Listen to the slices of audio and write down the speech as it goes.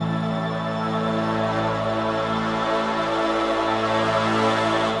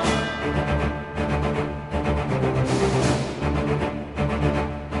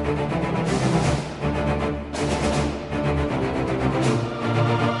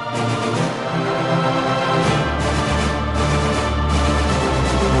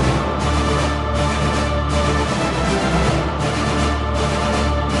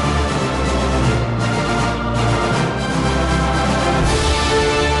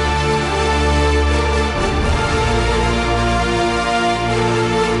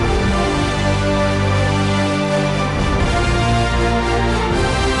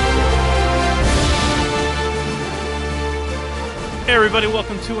everybody,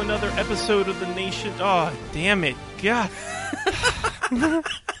 welcome to another episode of The Nation. Oh, damn it. God.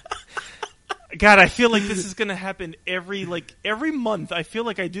 God, I feel like this is going to happen every month. I feel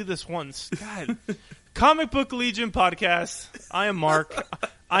like I do this once. God. Comic Book Legion podcast. I am Mark.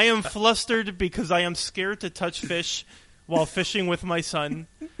 I am flustered because I am scared to touch fish while fishing with my son.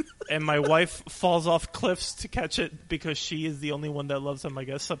 And my wife falls off cliffs to catch it because she is the only one that loves them, I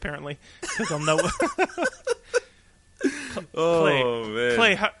guess, apparently. Because I'm no...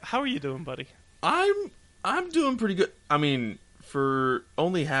 Clay, how are you doing, buddy? I'm doing pretty good. I mean, for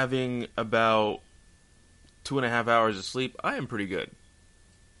only having about 2.5 hours of sleep, I am pretty good.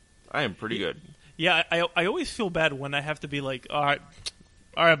 Yeah, I always feel bad when I have to be like, all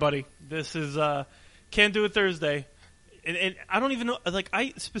right, buddy, this is can't do it Thursday, and I don't even know. Like,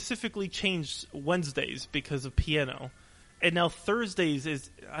 I specifically changed Wednesdays because of piano. And now Thursdays is,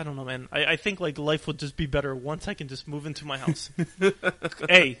 I don't know, man. I think like life would just be better once I can just move into my house.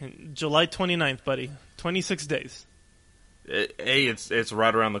 Hey, July 29th, buddy. 26 days. Hey, it's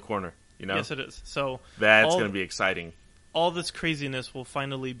right around the corner, you know? Yes, it is. So that's going to be exciting. All this craziness will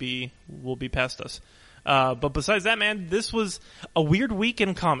finally be past us. But besides that, man, this was a weird week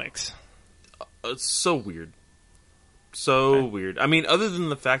in comics. It's so weird. So weird. I mean, other than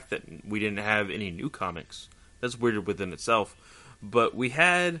the fact that we didn't have any new comics. That's weird within itself. But we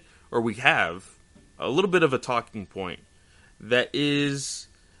have a little bit of a talking point that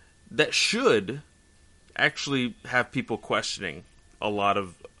should actually have people questioning a lot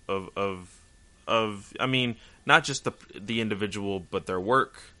of I mean, not just the individual, but their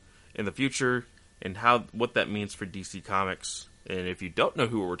work in the future and what that means for DC Comics. And if you don't know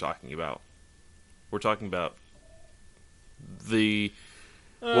who we're talking about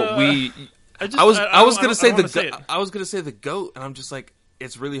what we I was gonna say the GOAT, and I'm just like,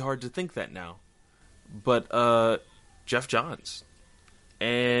 it's really hard to think that now. But Jeff Johns,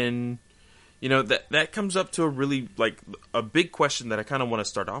 and you know that comes up to a really a big question that I kind of want to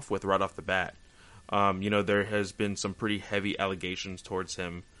start off with right off the bat. You know, there has been some pretty heavy allegations towards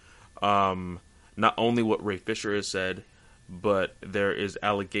him. Not only what Ray Fisher has said, but there is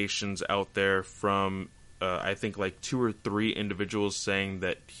allegations out there from I think like 2 or 3 individuals saying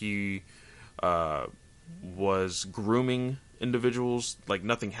that he was grooming individuals. Like,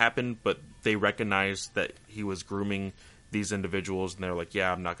 nothing happened, but they recognized that he was grooming these individuals, and they're like,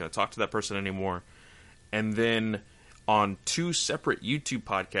 yeah, I'm not going to talk to that person anymore. And then on 2 separate YouTube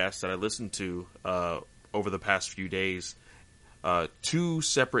podcasts that I listened to over the past few days, 2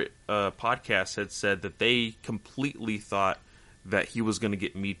 separate podcasts had said that they completely thought that he was going to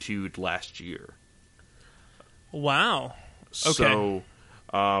get Me Too'd last year. Wow. So,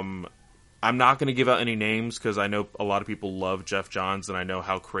 Okay. I'm not going to give out any names because I know a lot of people love Jeff Johns, and I know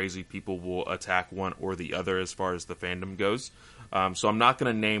how crazy people will attack one or the other as far as the fandom goes. So I'm not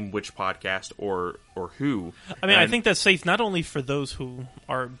going to name which podcast or who. I mean, I think that's safe not only for those who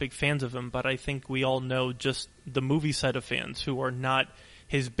are big fans of him, but I think we all know just the movie side of fans who are not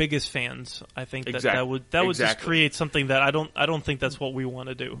his biggest fans. I think that would just create something that I don't think that's what we want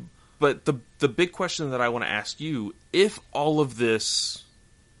to do. But the big question that I want to ask you, if all of this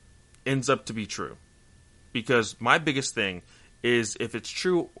ends up to be true, because my biggest thing is, if it's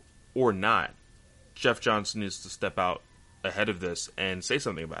true or not, Jeff Johns needs to step out ahead of this and say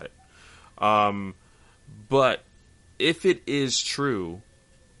something about it. But if it is true,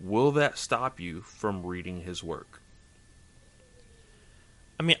 will that stop you from reading his work?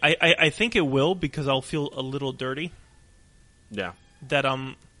 I mean, I think it will, because I'll feel a little dirty. Yeah. That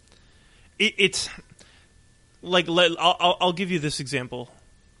it's like, I'll give you this example.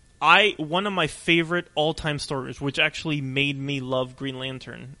 One of my favorite all-time stories, which actually made me love Green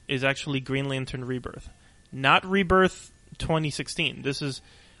Lantern, is actually Green Lantern Rebirth. Not Rebirth 2016. This is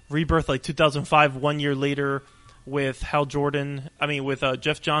Rebirth 2005, 1 year later, with Jeff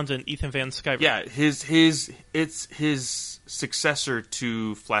Johns and Ethan Van Sciver. Yeah, it's his successor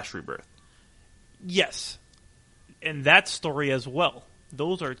to Flash Rebirth. Yes. And that story as well.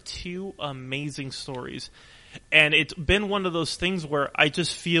 Those are 2 amazing stories. And it's been one of those things where I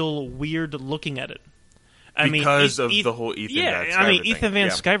just feel weird looking at it. Because of the whole Ethan Van Sciver thing. Ethan Van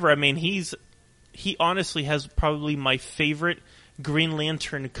Sciver, he honestly has probably my favorite Green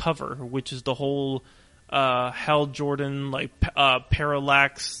Lantern cover, which is the whole Hal Jordan,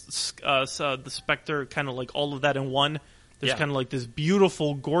 Parallax, the Spectre, kind of like all of that in one. There's kind of like this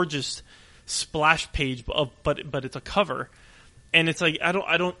beautiful, gorgeous splash page, but it's a cover. And it's like, I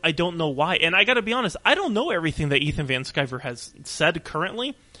don't know why. And I gotta be honest, I don't know everything that Ethan Van Sciver has said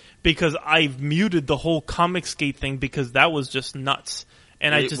currently, because I've muted the whole Comicsgate thing, because that was just nuts.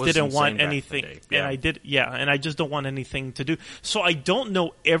 and I just didn't want insane back in the anything. day. Yeah. And I just don't want anything to do. So I don't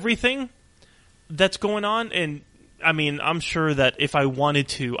know everything that's going on, and I mean, I'm sure that if I wanted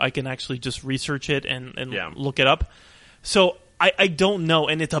to, I can actually just research it and look it up. So I don't know,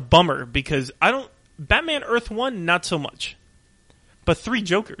 and it's a bummer because Batman Earth 1, not so much. But Three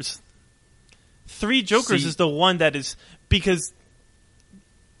Jokers is the one that is, because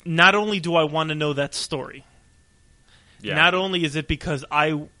not only do I want to know that story, not only is it because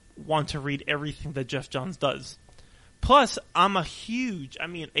I want to read everything that Jeff Johns does, plus I'm a huge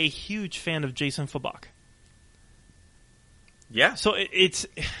fan of Jason Fabok. Yeah. So it's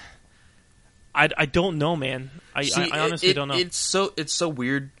I don't know, man. I honestly don't know. It's so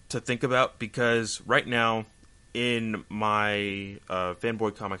weird to think about because right now in my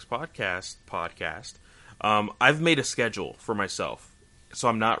Fanboy Comics podcast, I've made a schedule for myself, so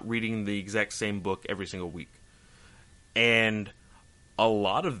I'm not reading the exact same book every single week. And a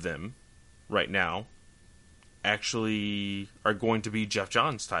lot of them right now actually are going to be Jeff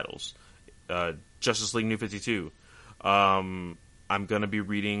Johns titles. Justice League New 52. I'm going to be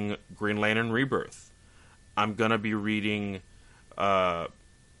reading Green Lantern Rebirth. I'm going to be reading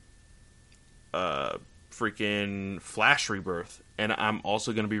freaking Flash Rebirth. And I'm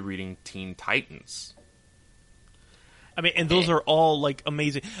also going to be reading Teen Titans. I mean, and those are all, like,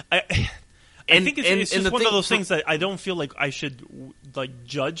 amazing. I think it's just one of those things that I don't feel like I should, like,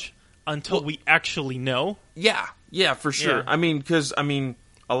 judge until we actually know. Yeah, for sure. Yeah. I mean, because,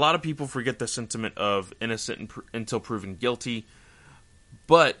 a lot of people forget the sentiment of innocent until proven guilty,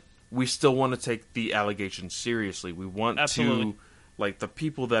 but we still want to take the allegations seriously. We want to, like, the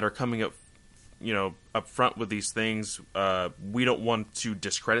people that are coming up, up front with these things, we don't want to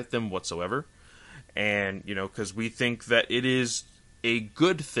discredit them whatsoever. And, because we think that it is a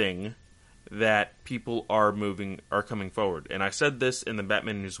good thing that people are coming forward. And I said this in the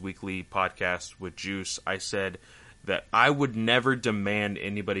Batman News Weekly podcast with Juice. I said that I would never demand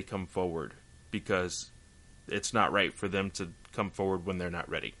anybody come forward because it's not right for them to come forward when they're not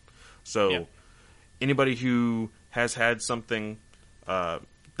ready. So anybody who has had something that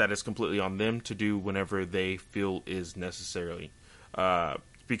is completely on them to do whenever they feel is necessary.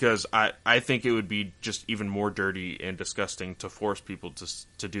 Because I think it would be just even more dirty and disgusting to force people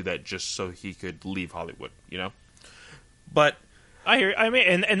to do that just so he could leave Hollywood, But I hear. I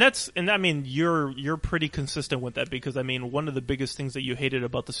mean, you're pretty consistent with that because I mean, one of the biggest things that you hated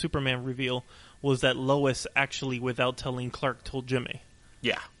about the Superman reveal was that Lois actually, without telling Clark, told Jimmy.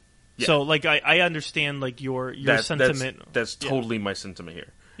 Yeah. So like, I understand like your sentiment. That's totally my sentiment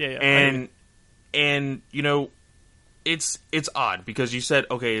here. Yeah. And it's odd because you said,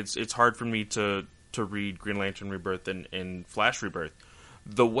 okay, it's hard for me to read Green Lantern Rebirth and Flash Rebirth.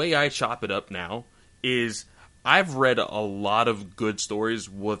 The way I chop it up now is I've read a lot of good stories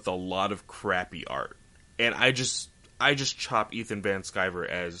with a lot of crappy art. And I just chop Ethan Van Sciver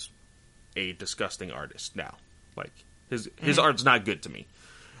as a disgusting artist now. Like his art's not good to me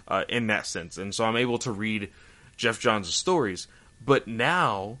in that sense. And so I'm able to read Jeff Johns' stories. But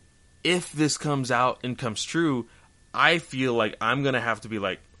now, if this comes out and comes true, I feel like I'm going to have to be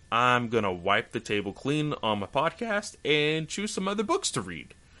like, I'm going to wipe the table clean on my podcast and choose some other books to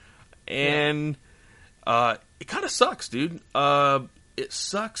read. And it kind of sucks, dude. It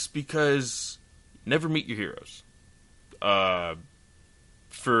sucks because never meet your heroes.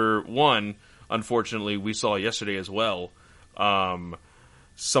 For one, unfortunately, we saw yesterday as well,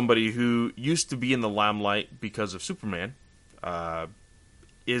 somebody who used to be in the limelight because of Superman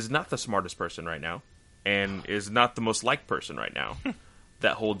is not the smartest person right now. And is not the most liked person right now.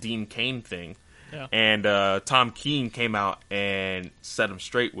 That whole Dean Cain thing. Yeah. And Tom Keene came out and set him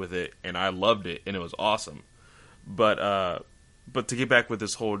straight with it, and I loved it, and it was awesome. But to get back with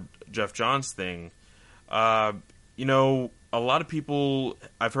this whole Jeff Johns thing, a lot of people,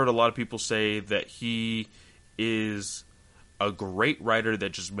 I've heard a lot of people say that he is a great writer that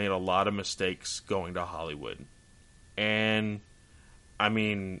just made a lot of mistakes going to Hollywood. And, I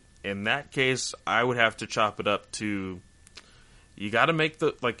mean, in that case, I would have to chop it up to, you got to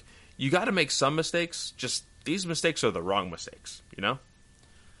make some mistakes. Just these mistakes are the wrong mistakes,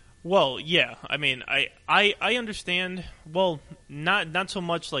 Well, yeah. I mean, I understand. Well, not so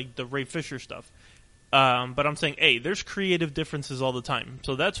much like the Ray Fisher stuff, but I'm saying, hey, there's creative differences all the time.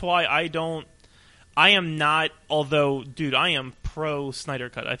 So that's why I am not. Although, dude, I am pro Snyder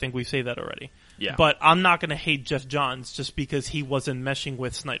Cut. I think we say that already. Yeah. But I'm not going to hate Jeff Johns just because he wasn't meshing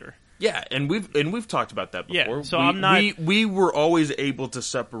with Snyder. Yeah, and we've talked about that before. Yeah, so I'm not. We were always able to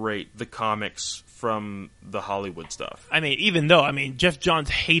separate the comics from the Hollywood stuff. I mean, even though Jeff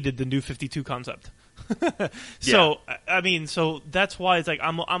Johns hated the New 52 concept. So I mean, so that's why it's like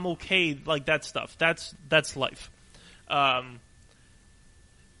I'm okay, like that stuff. That's life.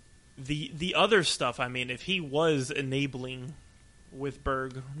 The other stuff, I mean, if he was enabling with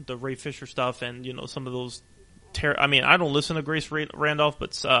Berg, the Ray Fisher stuff, and some of those. I mean, I don't listen to Grace Randolph,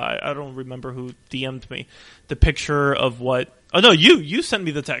 but I don't remember who DM'd me the picture of what. Oh no, you sent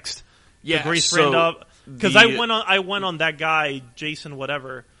me the text. Yeah, the Grace Randolph, because I went on that guy Jason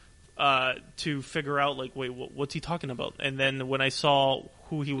whatever to figure out like, wait, what's he talking about? And then when I saw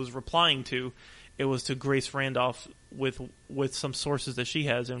who he was replying to, it was to Grace Randolph with some sources that she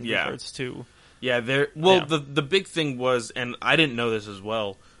has in regards to. Yeah, the big thing was, and I didn't know this as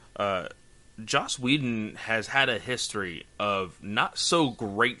well. Joss Whedon has had a history of not so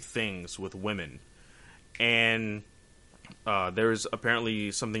great things with women, and there's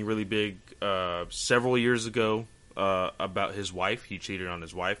apparently something really big several years ago about his wife. He cheated on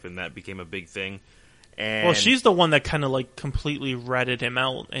his wife, and that became a big thing. And well, she's the one that kind of like completely ratted him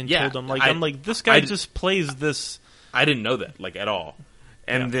out and told him like, I'm like, this guy just plays this. I didn't know that like at all,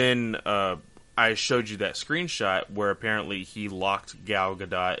 and then. I showed you that screenshot where apparently he locked Gal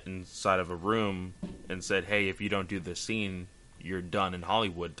Gadot inside of a room and said, hey, if you don't do this scene, you're done in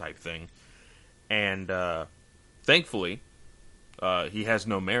Hollywood type thing. And thankfully, he has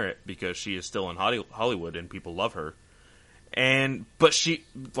no merit because she is still in Hollywood and people love her. But she,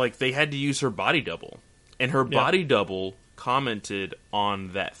 like, they had to use her body double. And her body double commented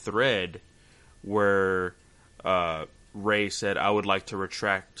on that thread where Ray said, I would like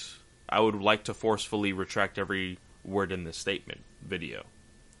to forcefully retract every word in this statement video.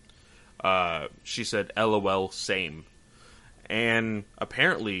 She said, LOL, same. And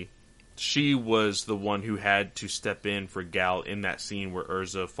apparently, she was the one who had to step in for Gal in that scene where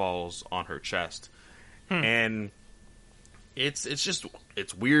Urza falls on her chest. And it's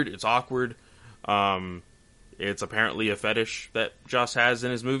weird, it's awkward. It's apparently a fetish that Joss has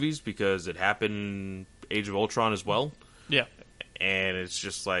in his movies because it happened in Age of Ultron as well. Yeah. And it's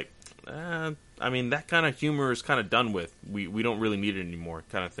just like, I mean, that kind of humor is kind of done with. We don't really need it anymore,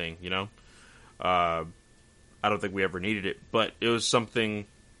 kind of thing, I don't think we ever needed it, but it was something.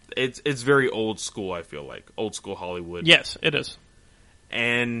 It's very old school. I feel like old school Hollywood. Yes, it is.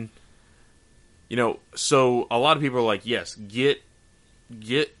 And so a lot of people are like, yes, get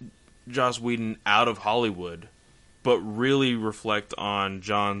Joss Whedon out of Hollywood, but really reflect on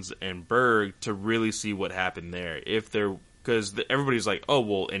Johns and Berg to really see what happened there. Because everybody's like, oh,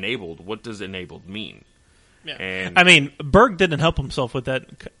 well, enabled. What does enabled mean? Yeah. And I mean, Berg didn't help himself with that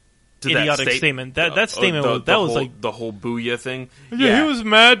idiotic statement. That statement was like the whole booyah thing. Yeah, he was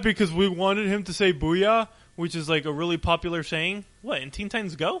mad because we wanted him to say booyah, which is like a really popular saying. What, in Teen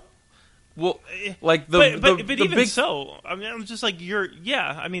Titans Go? Well, like but even big... so, I mean, I'm just like,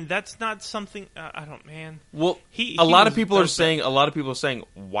 I mean, that's not something. I don't, man. Well, a lot of people are saying,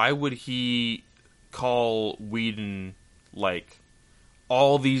 why would he call Whedon like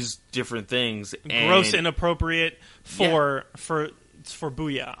all these different things? Gross, inappropriate for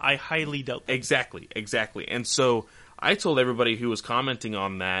Booyah. I highly doubt that. Exactly. And so I told everybody who was commenting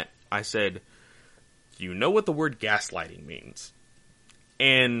on that, I said, you know what the word gaslighting means?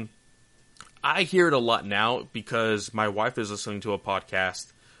 And I hear it a lot now because my wife is listening to a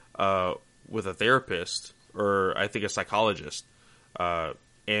podcast with a therapist, or I think a psychologist,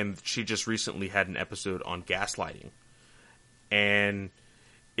 and she just recently had an episode on gaslighting. And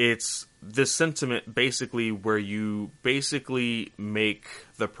it's this sentiment basically where you basically make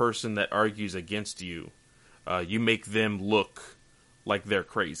the person that argues against you, you make them look like they're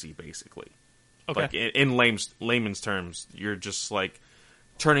crazy, basically. Okay. Like in layman's terms, you're just like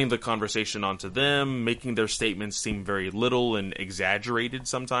turning the conversation onto them, making their statements seem very little and exaggerated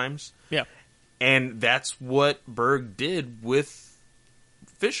sometimes. Yeah. And that's what Berg did with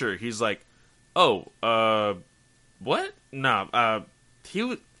Fisher. He's like, oh, what? Nah,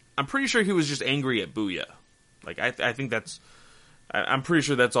 I'm pretty sure he was just angry at Booyah. Like, I think I'm pretty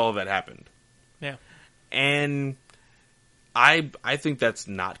sure that's all that happened. Yeah. And I think that's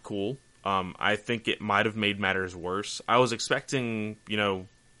not cool. I think it might have made matters worse. I was expecting,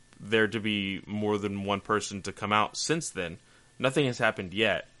 there to be more than one person to come out since then. Nothing has happened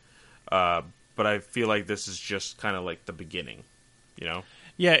yet. But I feel like this is just kind of like the beginning,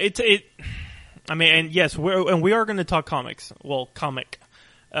 Yeah, I mean, and yes, we are going to talk comics. Well, comic.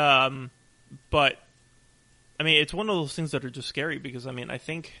 But, I mean, it's one of those things that are just scary because, I mean, I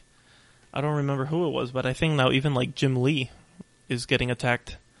don't remember who it was, but I think now even like Jim Lee is getting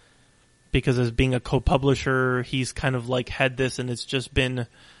attacked because as being a co-publisher, he's kind of like had this and it's just been,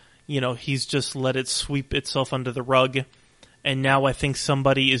 he's just let it sweep itself under the rug. And now I think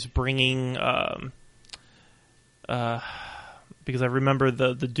somebody is bringing because I remember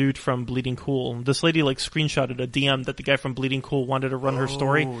the dude from Bleeding Cool. This lady like screenshotted a DM that the guy from Bleeding Cool wanted to run her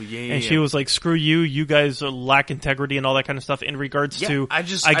story, and she was like, "Screw you! You guys lack integrity and all that kind of stuff." In regards to, I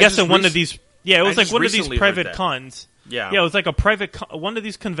guess in one of these, it was like one of these private cons. Yeah, it was like a private one of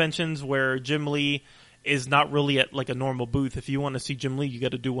these conventions where Jim Lee is not really at like a normal booth. If you want to see Jim Lee, you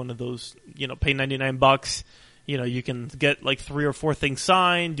got to do one of those. Pay $99. You can get like 3 or 4 things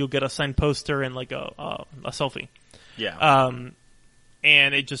signed. You'll get a signed poster and like a selfie. Yeah.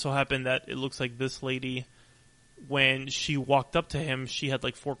 And it just so happened that it looks like this lady, when she walked up to him, she had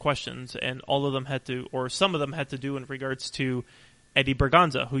like 4 questions, and all of them some of them had to do in regards to Eddie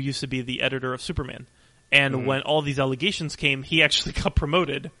Berganza, who used to be the editor of Superman. And when all these allegations came, he actually got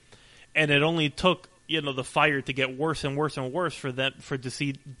promoted, and it only took the fire to get worse and worse and worse for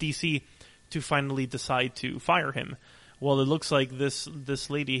DC to finally decide to fire him. Well, it looks like this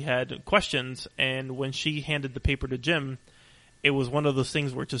lady had questions, and when she handed the paper to Jim, it was one of those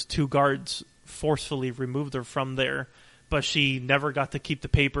things where just 2 guards forcefully removed her from there, but she never got to keep the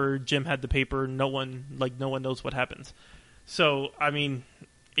paper. Jim had the paper. No one knows what happens. So, I mean,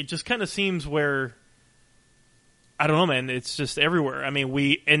 it just kind of seems where, I don't know, man, it's just everywhere. I mean,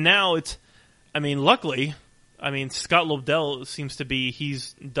 luckily, Scott Lobdell seems to be,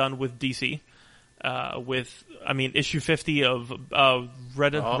 he's done with DC. Issue 50 of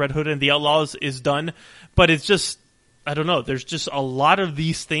Red Hood and the Outlaws is done, but it's just, I don't know. There's just a lot of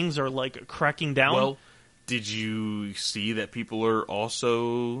these things are like cracking down. Well, did you see that people are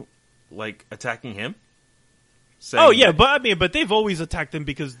also like attacking him? But they've always attacked him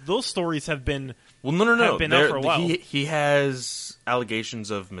because those stories have been no. Been out for a while. He has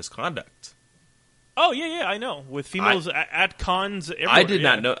allegations of misconduct. Oh yeah, I know. With females at cons everywhere. I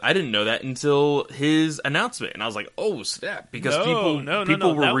didn't know that until his announcement, and I was like, "Oh snap!" Because people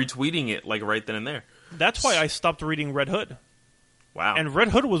were retweeting it like right then and there. That's why I stopped reading Red Hood. Wow. And Red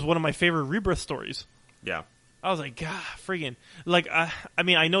Hood was one of my favorite Rebirth stories. Yeah. I was like, God, friggin'. Like,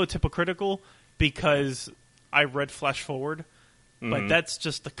 I know it's hypocritical because I read Flash Forward, but that's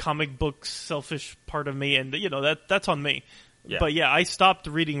just the comic book selfish part of me, and that's on me. Yeah. But yeah, I stopped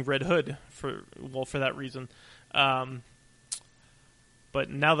reading Red Hood for that reason. But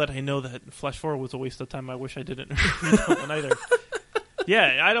now that I know that Flash Forward was a waste of time, I wish I didn't read that one either.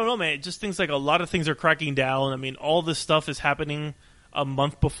 Yeah, I don't know, man. It just things like a lot of things are cracking down. I mean, all this stuff is happening a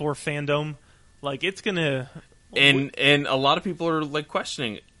month before Fandom. Like, it's gonna... And a lot of people are, like,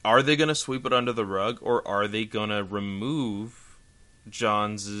 questioning, are they gonna sweep it under the rug, or are they gonna remove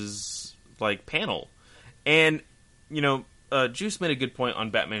Johns' like, panel? And, Juice made a good point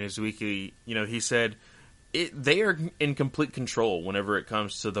on Batman Is Weekly. He said... they are in complete control whenever it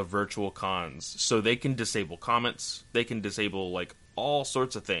comes to the virtual cons. So they can disable comments. They can disable, like, all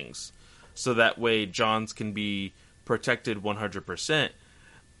sorts of things. So that way Johns can be protected 100%.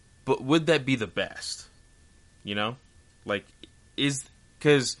 But would that be the best? Like,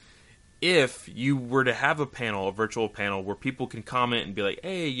 because if you were to have a virtual panel, where people can comment and be like,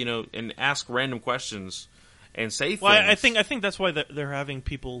 hey, and ask random questions and say things. Well, I think that's why they're having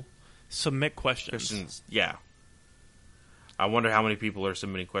people submit questions. Yeah. I wonder how many people are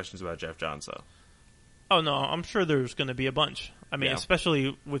submitting questions about Jeff Johns, though. Oh, no, I'm sure there's going to be a bunch. I mean,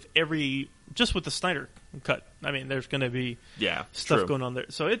 especially with just with the Snyder cut. I mean, there's going to be stuff going on there.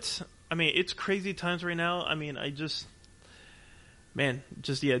 So it's crazy times right now. I mean, DC's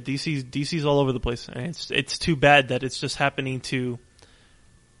all over the place. And it's too bad that it's just happening to,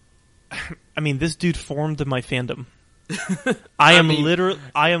 this dude formed my fandom. I am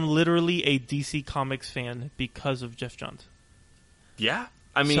literally a DC Comics fan because of Jeff Johns. Yeah,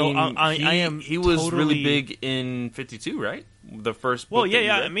 he was really big in 52, right? The first book. Well,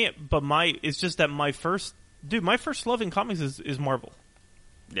 yeah. But it's just that my first love in comics is Marvel.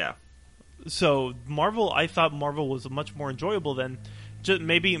 Yeah. So I thought Marvel was much more enjoyable than just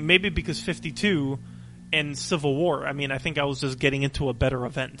maybe because 52 and Civil War. I think I was just getting into a better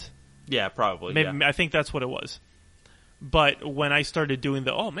event. Yeah, probably. I think that's what it was. But when I started doing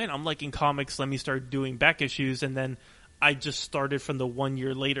I'm liking comics, let me start doing back issues, and then I just started from the 1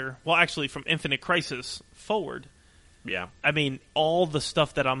 year later. Well, actually, from Infinite Crisis forward. Yeah. All the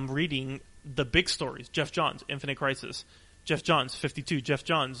stuff that I'm reading, the big stories, Jeff Johns, Infinite Crisis, Jeff Johns, 52, Jeff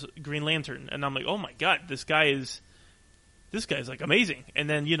Johns, Green Lantern, and I'm like, oh my God, this guy is like amazing. And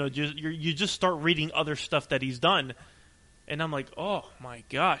then, you just start reading other stuff that he's done, and I'm like, oh my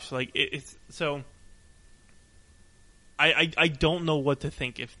gosh, like it's so... I don't know what to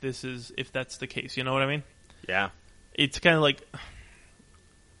think if that's the case. You know what I mean? Yeah. It's kind of like,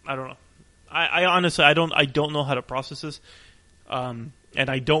 I don't know. I honestly I don't know how to process this. and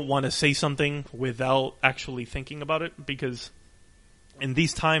I don't want to say something without actually thinking about it, because in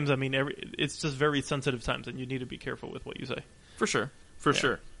these times, I mean, it's just very sensitive times, and you need to be careful with what you say. For sure.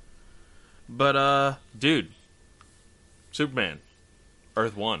 But, dude, Superman,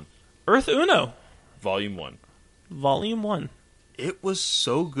 Earth 1. Earth Uno. Volume 1. Volume 1. It was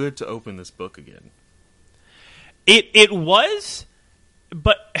so good to open this book again. It was,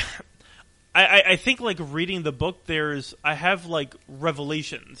 but I think, like, reading the book, I have, like,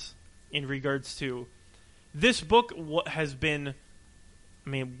 revelations in regards to this book. What has been, I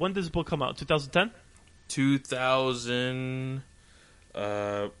mean, when did this book come out? 2010? 2000,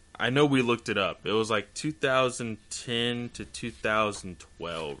 I know we looked it up. It was like 2010 to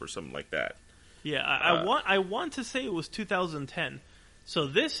 2012 or something like that. Yeah, I want to say it was 2010. So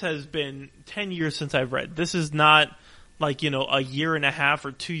this has been 10 years since I've read. This is not like, a year and a half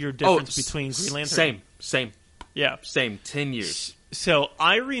or 2 year difference between Green Lantern. Same. Yeah. Same, 10 years. So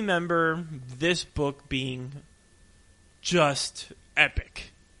I remember this book being just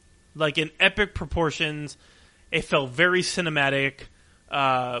epic. Like, in epic proportions. It felt very cinematic.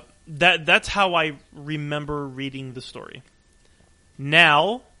 That's how I remember reading the story.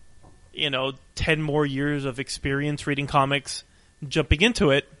 Now, 10 more years of experience reading comics, jumping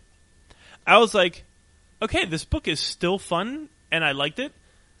into it, I was like, okay, this book is still fun, and I liked it,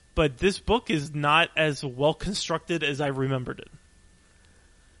 but this book is not as well constructed as I remembered it.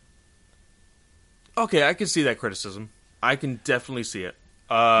 Okay, I can see that criticism. I can definitely see it.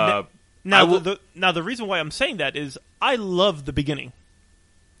 Now, the reason why I'm saying that is I love the beginning.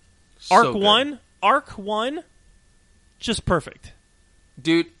 Arc 1, just perfect.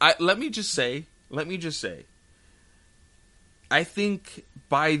 Dude, let me just say, I think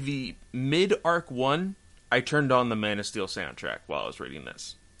by the mid-Arc 1, I turned on the Man of Steel soundtrack while I was reading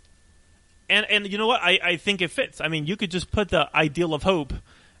this. And you know what? I think it fits. I mean, you could just put the Ideal of Hope,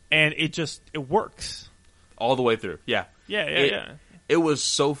 and it works. All the way through, yeah. Yeah. It was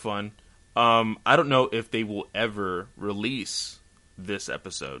so fun. I don't know if they will ever release this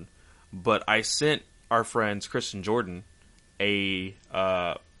episode, but I sent our friends Chris and Jordan a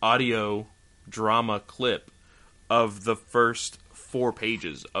audio drama clip of the first 4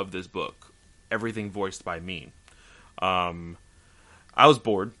 pages of this book, everything voiced by me. I was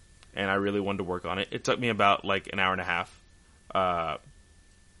bored, and I really wanted to work on it. It took me about like an hour and a half,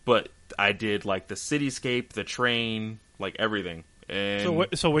 but I did like the cityscape, the train, like everything. And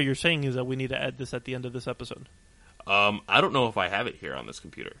so what you're saying is that we need to add this at the end of this episode? I don't know if I have it here on this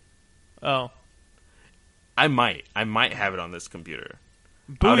computer. Oh. I might have it on this computer.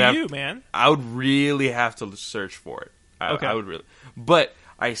 Boo you, man. I would really have to search for it. Okay. I would really. But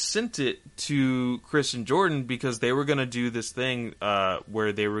I sent it to Chris and Jordan because they were going to do this thing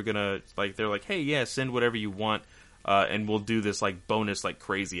where they were going to, like, they're like, hey, yeah, send whatever you want, and we'll do this, like, bonus, like,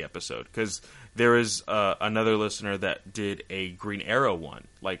 crazy episode. Because there is another listener that did a Green Arrow one,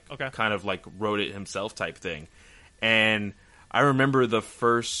 like, kind of, like, wrote it himself type thing. And I remember the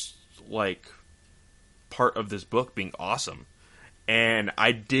first, like, part of this book being awesome. And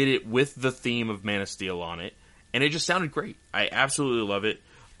I did it with the theme of Man of Steel on it. And it just sounded great. I absolutely love it.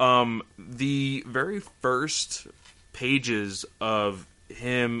 The very first pages of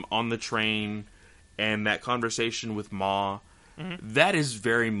him on the train and that conversation with Ma, that is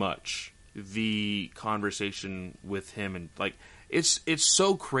very much the conversation with him. And like, it's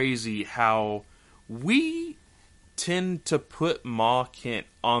so crazy how we tend to put Ma Kent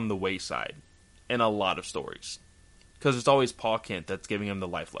on the wayside in a lot of stories. Because it's always Pa Kent that's giving him the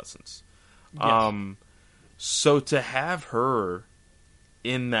life lessons. Yes. So to have her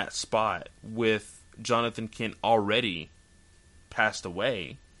in that spot with Jonathan Kent already passed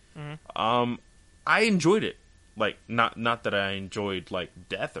away, I enjoyed it. Like, not that I enjoyed, like,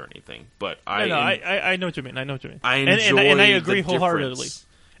 death or anything, but I know what you mean. I know what you mean. I enjoy and I agree the wholeheartedly.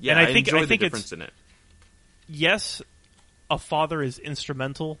 Yeah, and I enjoy the difference in it. Yes, a father is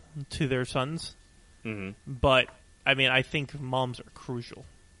instrumental to their sons, but I mean, I think moms are crucial.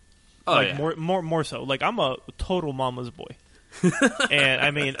 Oh, like, yeah. More so. Like, I'm a total mama's boy. And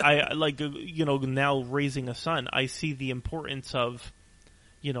I mean, I like, now raising a son, I see the importance of,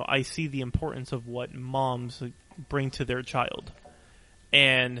 what moms bring to their child.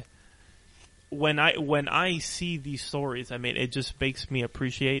 And when I see these stories, I mean, it just makes me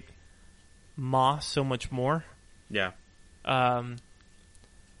appreciate Ma so much more. Yeah.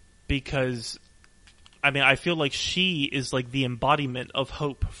 Because, I mean, I feel like she is like the embodiment of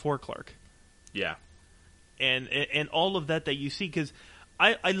hope for Clark. Yeah. And all of that you see, because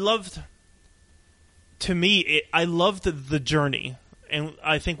I loved, to me, I loved the journey. And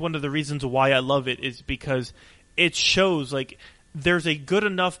I think one of the reasons why I love it is because it shows, like, there's a good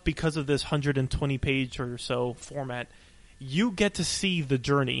enough, because of this 120 page or so format, you get to see the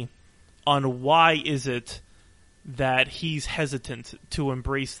journey on why is it that he's hesitant to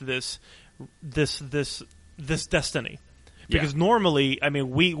embrace this destiny. Because normally, I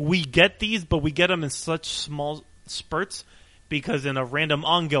mean, we get these, but we get them in such small spurts, because in a random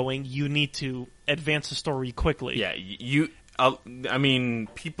ongoing, you need to advance the story quickly. Yeah, I mean,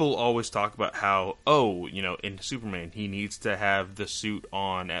 people always talk about how, in Superman, he needs to have the suit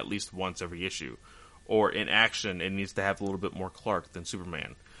on at least once every issue. Or in action, it needs to have a little bit more Clark than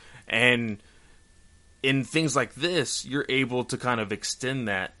Superman. And in things like this, you're able to kind of extend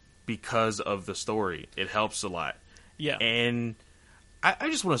that because of the story. It helps a lot. Yeah. And I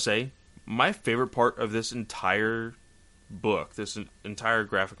just want to say, my favorite part of this entire book, this entire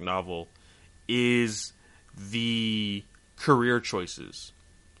graphic novel, is the career choices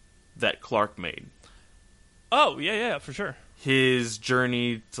that Clark made. Oh, yeah, for sure. His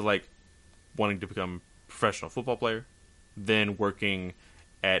journey to, like, wanting to become a professional football player, then working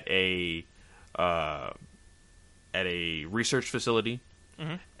at a research facility,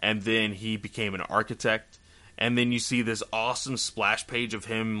 and then he became an architect, and then you see this awesome splash page of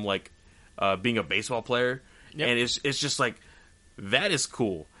him, like, being a baseball player, and it's just like, that is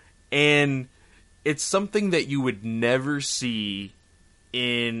cool. And it's something that you would never see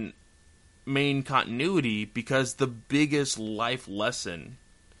in main continuity, because the biggest life lesson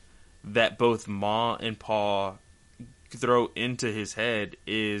that both Ma and Pa throw into his head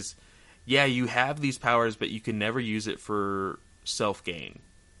is, you have these powers, but you can never use it for self-gain.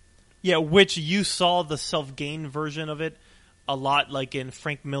 Yeah, which you saw the self-gain version of it a lot, like in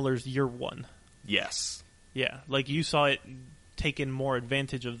Frank Miller's Year One. Yes. Yeah, like you saw it taken more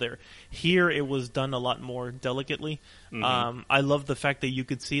advantage of there. Here, it was done a lot more delicately. I love the fact that you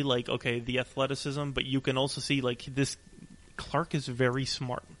could see, like, okay, the athleticism, but you can also see, like, this Clark is very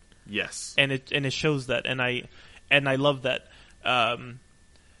smart. Yes. And it shows that, and I love that.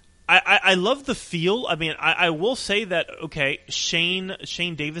 I love the feel. I mean, I will say that, okay, Shane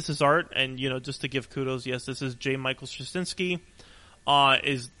Davis's art, and, just to give kudos, yes, this is J. Michael Straczynski,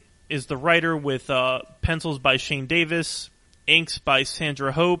 is the writer, with pencils by Shane Davis, inks by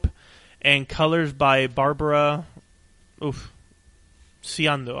Sandra Hope, and colors by Barbara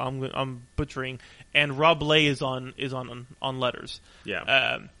Ciando. I'm butchering, and Rob Lay is on letters.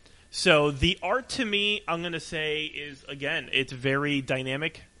 Yeah. So the art, to me, I'm going to say, is, again, it's very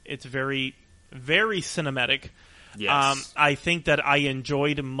dynamic. It's very, very cinematic. Yes. I think that I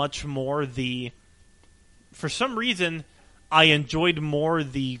enjoyed much more for some reason, I enjoyed more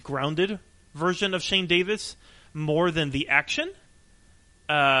the grounded version of Shane Davis more than the action.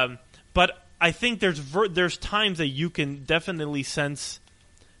 But I think there's times that you can definitely sense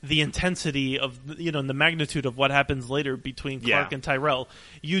the intensity of, the magnitude of what happens later between Clark and Tyrell.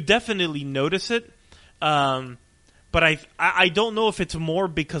 You definitely notice it. But I don't know if it's more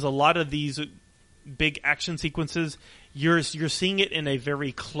because a lot of these big action sequences, you're seeing it in a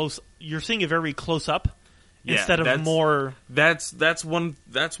very close. You're seeing it very close up instead of more. That's one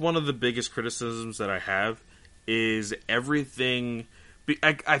of the biggest criticisms that I have, is everything.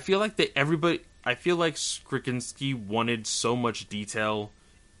 I feel like I feel like Straczynski wanted so much detail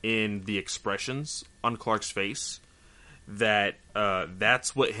in the expressions on Clark's face that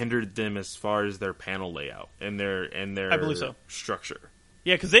that's what hindered them as far as their panel layout and their I believe so. structure.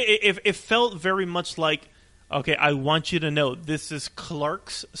 Yeah, because it felt very much like, okay, I want you to know this is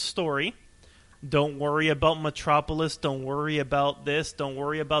Clark's story. Don't worry about Metropolis. Don't worry about this. Don't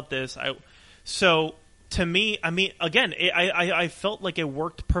worry about this. So to me, I mean, again, I felt like it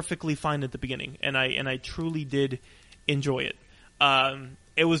worked perfectly fine at the beginning, and I truly did enjoy it.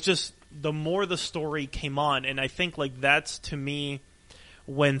 It was just, the more the story came on, and I think, like, that's, to me,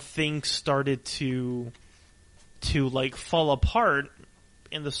 when things started to like fall apart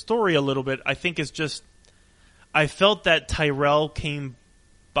in the story a little bit. I think it's just, I felt that Tyrell came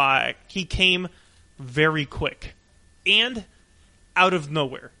back. He came very quick and out of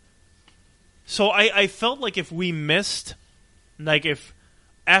nowhere. So I felt like if we missed, like, if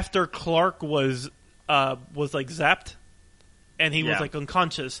after Clark was like zapped and he was like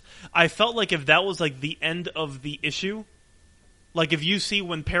unconscious, I felt like if that was like the end of the issue, like if you see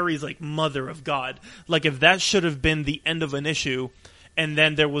when Perry's like Mother of God, like if that should have been the end of an issue, and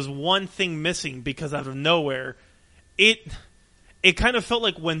then there was one thing missing because out of nowhere, it kind of felt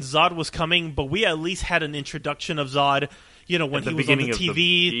like when Zod was coming, but we at least had an introduction of Zod. You know, when he was on the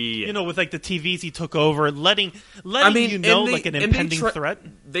TV, you know, with like the TVs he took over, letting you know, like an impending threat.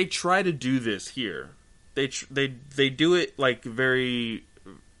 They try to do this here. They do it like very,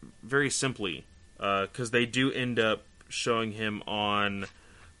 very simply, because they do end up showing him on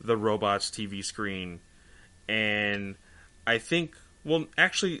the Robots TV screen, and I think, well,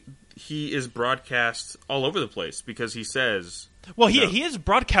 actually, he is broadcast all over the place because he says... Well, he is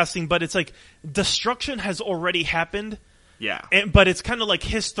broadcasting, but it's like destruction has already happened. Yeah. But it's kind of like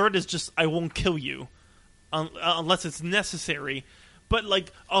his threat is just, I won't kill you unless it's necessary. But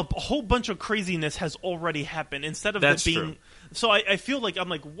like a whole bunch of craziness has already happened instead of That's it being... true. So I feel like I'm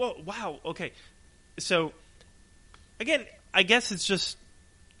like, whoa, wow, okay. So, again, I guess it's just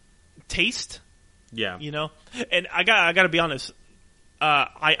taste. Yeah. You know? And I gotta be honest.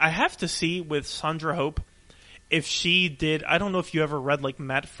 I have to see with Sandra Hope if she did... I don't know if you ever read like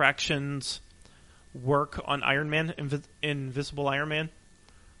Matt Fraction's work on Iron Man, Invisible Iron Man,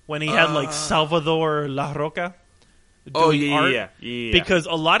 when he had like Salvador La Roca doing art. Yeah. Because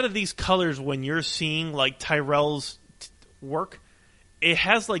a lot of these colors, when you're seeing like Tyrell's work, it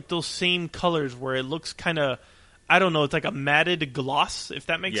has like those same colors where it looks kind of, I don't know, it's like a matted gloss, if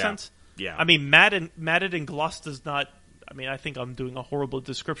that makes sense. Yeah. I mean, matted and gloss does not... I mean, I think I'm doing a horrible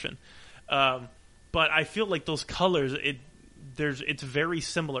description. But I feel like those colors, it's very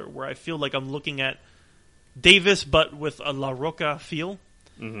similar, where I feel like I'm looking at Davis, but with a La Roca feel.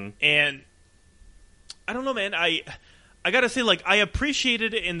 Mm-hmm. And I don't know, man. I gotta say, like, I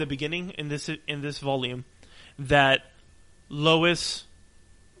appreciated it in the beginning in this volume that Lois,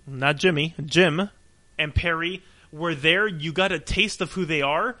 not Jimmy, Jim, and Perry were there. You got a taste of who they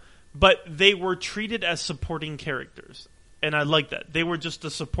are, but they were treated as supporting characters, and I like that. They were just a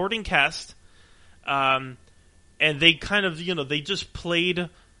supporting cast, and they kind of, they just played a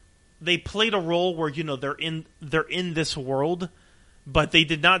role where they're in this world, but they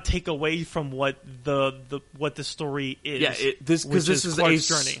did not take away from what the story is. Yeah, this is Clark's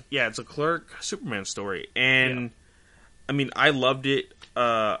journey. Yeah, it's a Clark Superman story, and I mean, I loved it.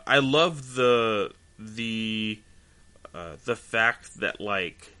 I love the fact that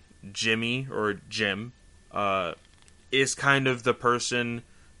like Jimmy or Jim is kind of the person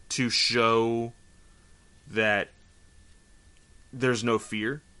to show that there's no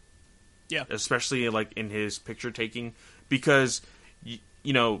fear. Yeah, especially like in his picture taking, because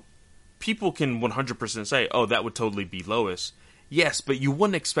people can 100% say, "Oh, that would totally be Lois." Yes, but you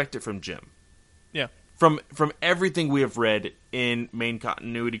wouldn't expect it from Jim. Yeah. From everything we have read in main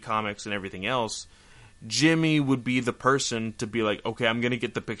continuity comics and everything else, Jimmy would be the person to be like, okay, I'm going to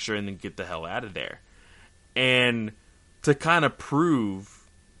get the picture and then get the hell out of there. And to kind of prove,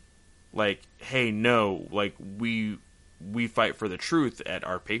 like, hey, no, like, we fight for the truth at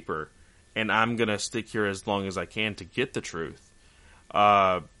our paper, and I'm going to stick here as long as I can to get the truth.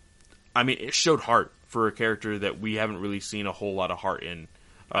 I mean, it showed heart for a character that we haven't really seen a whole lot of heart in.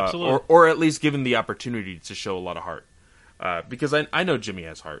 Absolutely. Or at least given the opportunity to show a lot of heart. Because I know Jimmy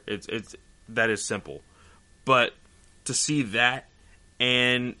has heart. It's that is simple. But to see that,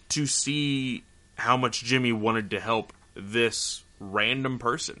 and to see how much Jimmy wanted to help this random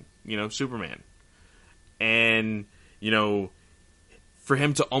person, Superman. And, for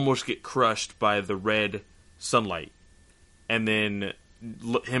him to almost get crushed by the red sunlight. And then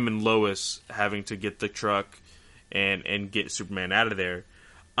him and Lois having to get the truck and get Superman out of there.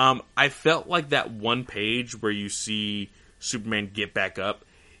 I felt like that one page where you see Superman get back up,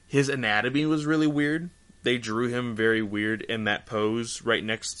 his anatomy was really weird. They drew him very weird in that pose right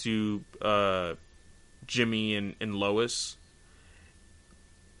next to Jimmy and Lois.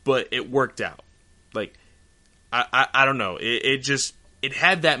 But it worked out. Like, I don't know. It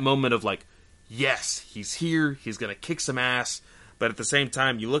had that moment of like, yes, he's here, he's going to kick some ass. But at the same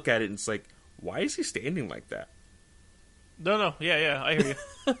time, you look at it and it's like, why is he standing like that? No, yeah, I hear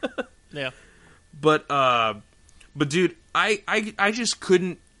you. Yeah. But dude, I just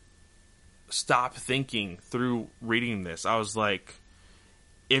couldn't stop thinking through reading this. I was like,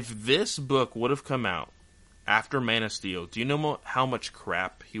 if this book would have come out after Man of Steel, do you know how much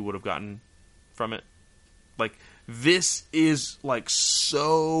crap he would have gotten from it? Like, this is like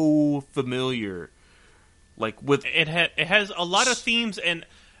so familiar. Like with it has a lot of themes, and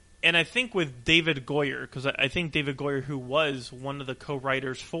I think with David Goyer, because I think David Goyer, who was one of the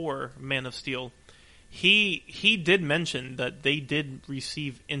co-writers for Man of Steel, he did mention that they did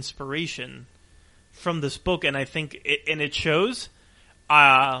receive inspiration from this book, and I think it shows.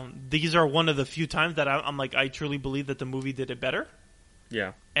 These are one of the few times that I'm like, I truly believe that the movie did it better.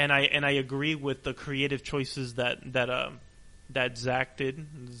 Yeah, and I agree with the creative choices that Zach did,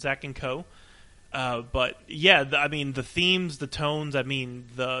 Zach and Co. But yeah, I mean, the themes, the tones, I mean,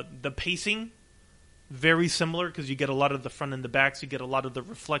 the pacing, very similar, because you get a lot of the front and the backs, you get a lot of the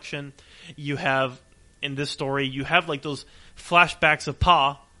reflection. You have, in this story, you have like those flashbacks of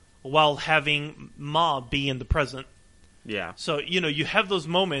Pa while having Ma be in the present. Yeah. So, you have those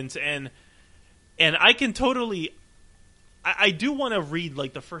moments, and I can totally... I do want to read,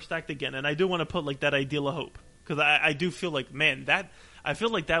 like, the first act again, and I do want to put, like, that ideal of hope. Because I do feel like, man, I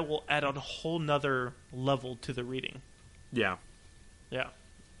feel like that will add a whole nother level to the reading. Yeah. Yeah.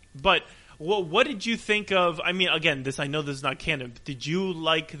 But what did you think of... I mean, again, I know this is not canon, but did you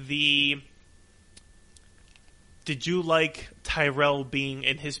like Tyrell being,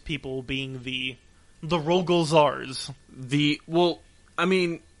 and his people being the Rogolzars? Well, I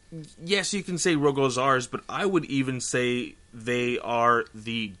mean... Yes, you can say Rogolzars, but I would even say they are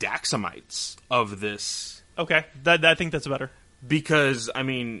the Daxamites of this. Okay, I think that's better. Because, I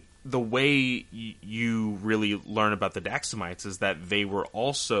mean, the way you really learn about the Daxamites is that they were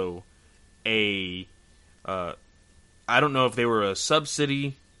also I don't know if they were a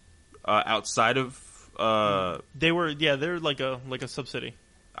sub-city outside of... they're like a sub-city.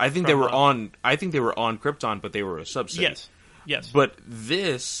 I think they were on Krypton, but they were a sub-city. Yes. But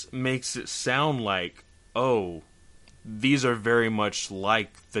this makes it sound like, these are very much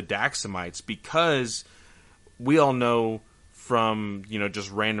like the Daxamites, because we all know from,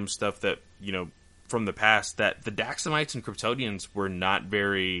 just random stuff that, from the past, that the Daxamites and Kryptonians were not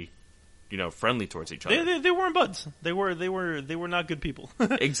very, friendly towards each other. They weren't buds. They were not good people.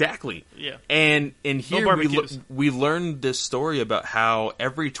 Exactly. Yeah. And here we learned this story about how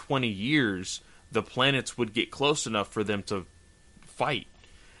every 20 years the planets would get close enough for them to fight.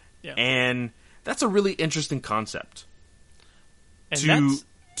 Yeah. And that's a really interesting concept. And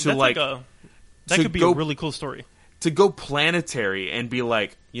that could be a really cool story. To go planetary and be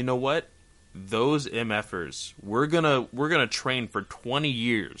like, you know what? Those MFers, we're gonna train for 20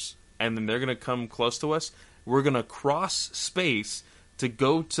 years, and then they're gonna come close to us. We're gonna cross space to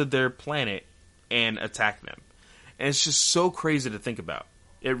go to their planet and attack them. And it's just so crazy to think about.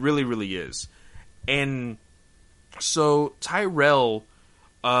 It really, really is. And so Tyrell,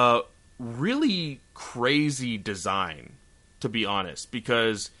 really crazy design, to be honest,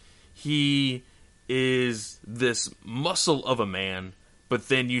 because he is this muscle of a man, but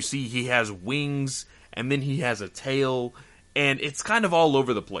then you see he has wings, and then he has a tail, and it's kind of all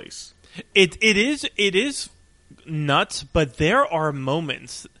over the place. It is nuts, but there are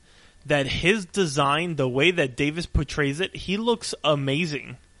moments that his design, the way that Davis portrays it, he looks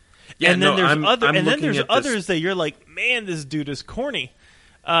amazing. Yeah, and then there's others that you're like, man, this dude is corny.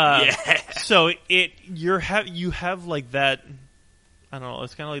 So you have like that. I don't know.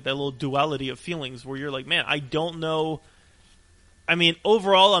 It's kind of like that little duality of feelings where you're like, man, I don't know. I mean,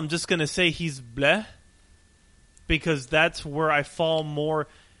 overall, I'm just gonna say he's bleh, because that's where I fall more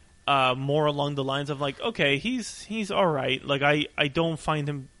along the lines of like, okay, he's all right. Like I don't find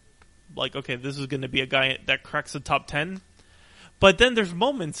him like, okay, this is gonna be a guy that cracks the top 10. But then there's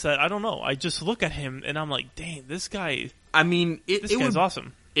moments that I don't know. I just look at him and I'm like, dang, this guy. I mean, this guy's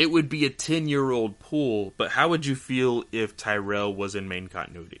awesome. It would be a 10-year-old pool, but how would you feel if Tyrell was in main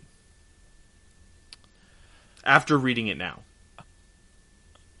continuity? After reading it now.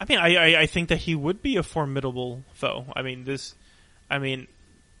 I mean, I think that he would be a formidable foe. I mean,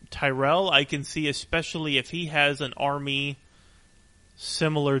 Tyrell, I can see, especially if he has an army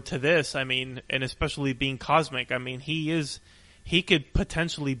similar to this. I mean, and especially being cosmic. I mean, he could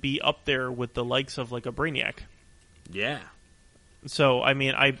potentially be up there with the likes of like a Brainiac. Yeah. So, I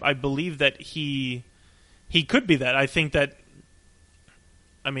mean, I believe that he could be that. I think that,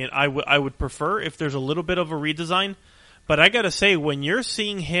 I mean, I would prefer if there's a little bit of a redesign. But I gotta say, when you're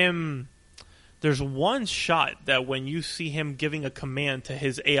seeing him, there's one shot that when you see him giving a command to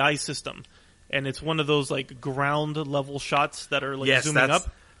his AI system, and it's one of those like ground level shots that are like zooming up.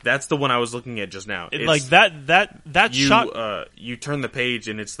 That's the one I was looking at just now. It's like that shot. You turn the page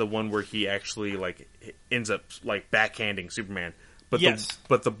and it's the one where he actually like ends up like backhanding Superman. But yes.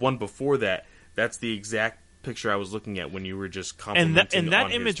 But the one before that, that's the exact picture I was looking at when you were just complimenting. And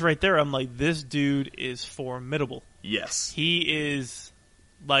that image right there, I'm like, this dude is formidable. Yes, he is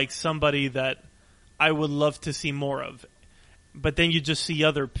like somebody that I would love to see more of. But then you just see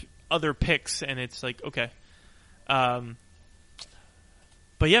other pics, and it's like, okay. But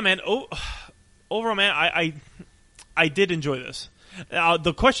yeah, man. Overall, man, I did enjoy this.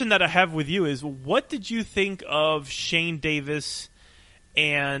 The question that I have with you is, what did you think of Shane Davis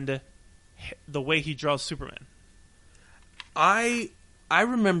and the way he draws Superman? I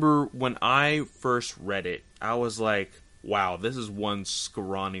remember when I first read it, I was like, wow, this is one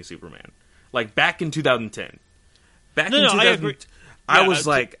scrawny Superman. Like back in 2010. I agree. I was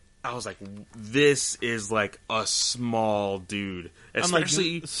like, this is like a small dude.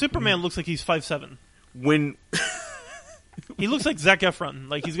 Especially like, Superman looks like he's 5'7". When he looks like Zac Efron,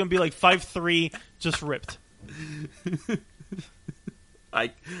 like he's gonna be like 5'3", just ripped.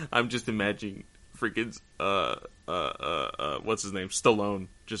 I'm just imagining freaking what's his name, Stallone,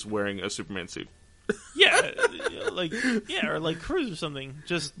 just wearing a Superman suit. Yeah, or like Cruz or something.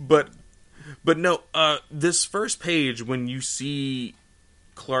 But no. This first page, when you see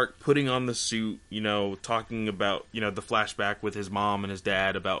Clark putting on the suit, talking about the flashback with his mom and his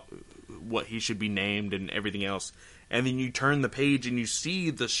dad about what he should be named and everything else, and then you turn the page and you see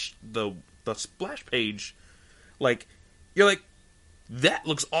the splash page, like you're like, that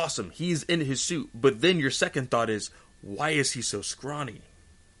looks awesome. He's in his suit, but then your second thought is, why is he so scrawny?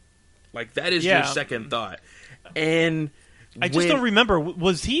 Like that is your second thought, and I just don't remember.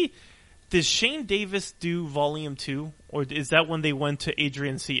 Did Shane Davis do Volume 2, or is that when they went to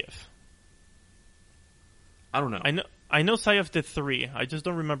Adrian Seif? I don't know. I know Seif did 3. I just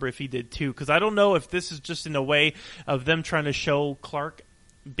don't remember if he did 2, because I don't know if this is just in a way of them trying to show Clark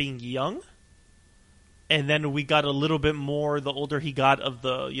being young, and then we got a little bit more the older he got of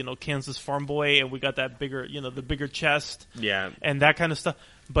the Kansas farm boy, and we got that bigger the bigger chest, and that kind of stuff.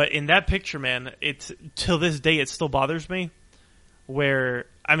 But in that picture, man, it's till this day it still bothers me. Where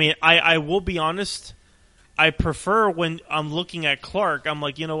I will be honest, I prefer when I'm looking at Clark, I'm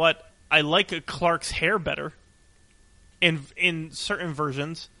like, you know what? I like Clark's hair better in certain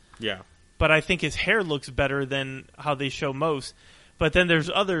versions. Yeah. But I think his hair looks better than how they show most. But then there's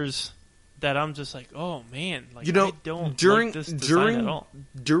others that I'm just like, oh man, like I don't like this design at all.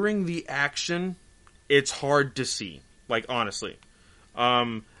 During the action, it's hard to see. Like honestly,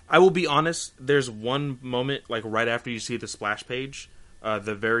 I will be honest. There's one moment, like right after you see the splash page,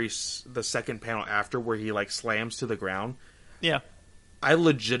 the second panel after, where he like slams to the ground. Yeah, I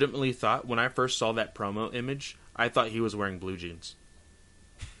legitimately thought when I first saw that promo image, I thought he was wearing blue jeans.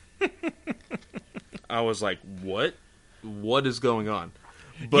 I was like, what? What is going on?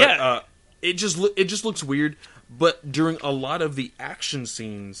 But it just looks weird. But during a lot of the action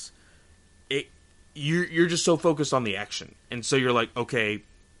scenes, you're just so focused on the action, and so you're like, okay,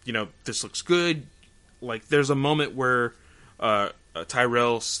 this looks good. Like there's a moment where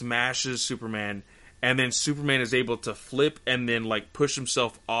Tyrell smashes Superman, and then Superman is able to flip and then like push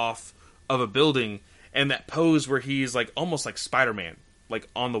himself off of a building, and that pose where he's like almost like Spider-Man, like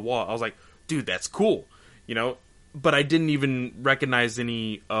on the wall. I was like, dude, that's cool, But I didn't even recognize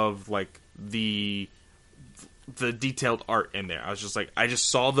any of like the detailed art in there. I was just like, I just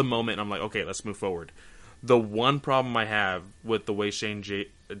saw the moment, and I'm like, okay, let's move forward. The one problem I have with the way Shane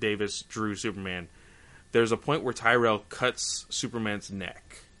Davis drew Superman, there's a point where Tyrell cuts Superman's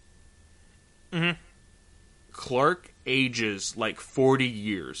neck. Mm-hmm. Clark ages like 40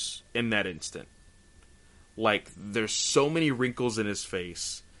 years in that instant. Like, there's so many wrinkles in his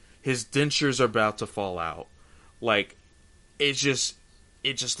face. His dentures are about to fall out. Like, it just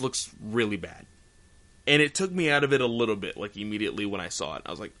looks really bad. And it took me out of it a little bit, like, immediately when I saw it.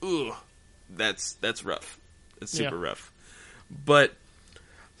 I was like, ooh, that's rough. It's super rough. But,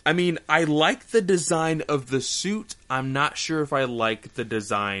 I like the design of the suit. I'm not sure if I like the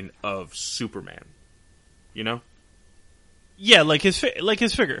design of Superman. Yeah, like his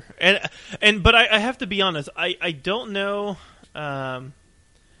figure. But I have to be honest, I don't know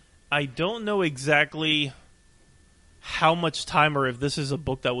I don't know exactly how much time or if this is a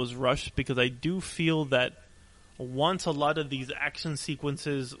book that was rushed, because I do feel that once a lot of these action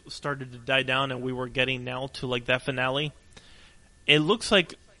sequences started to die down and we were getting now to like that finale, it looks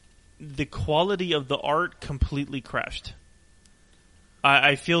like the quality of the art completely crashed.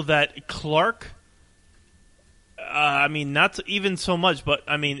 I feel that Clark, not even so much, but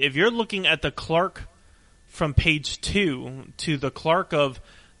if you're looking at the Clark from page 2 to the Clark of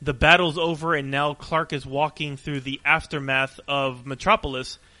the battle's over and now Clark is walking through the aftermath of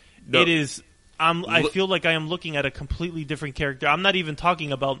Metropolis, it is. I feel like I am looking at a completely different character. I'm not even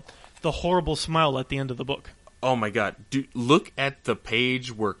talking about the horrible smile at the end of the book. Oh my god. Dude, look at the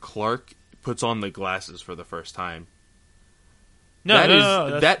page where Clark puts on the glasses for the first time.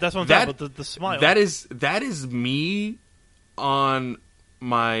 No. That's what I'm talking about, the smile. That is me on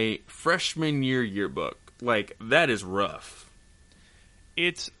my freshman year yearbook. Like, that is rough.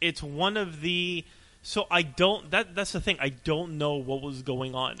 It's one of the... So I don't... That's the thing. I don't know what was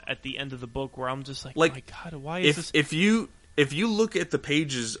going on at the end of the book where I'm just like, oh my god, why is this... If you look at the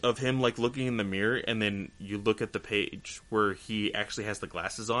pages of him like looking in the mirror, and then you look at the page where he actually has the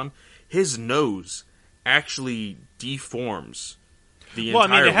glasses on, his nose actually deforms the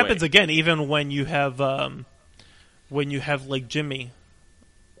entire way. It happens again even when you have like Jimmy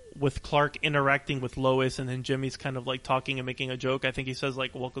with Clark interacting with Lois, and then Jimmy's kind of like talking and making a joke. I think he says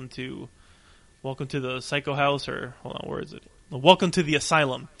like welcome to the psycho house, or hold on, where is it? Welcome to the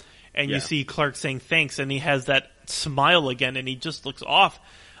asylum. and you see Clark saying thanks, and he has that smile again, and he just looks off.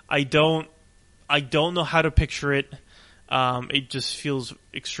 I don't know how to picture it. It just feels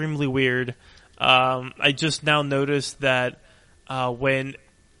extremely weird. I just now noticed that when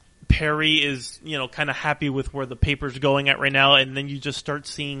Perry is, kind of happy with where the paper's going at right now, and then you just start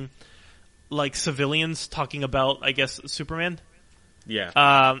seeing like civilians talking about, I guess, Superman. Yeah.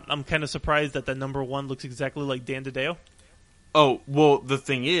 I'm kind of surprised that the number one looks exactly like Dan DiDio. Oh, well, the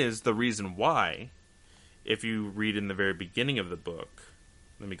thing is, the reason why, if you read in the very beginning of the book,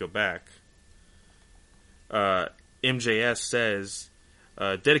 let me go back, MJS says,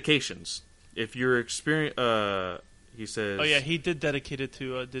 dedications. If you're he says... Oh, yeah, he did dedicate it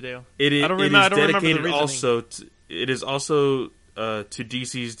to DiDio. I don't remember the reasoning. It is also to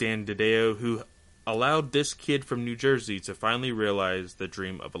DC's Dan DiDio, who allowed this kid from New Jersey to finally realize the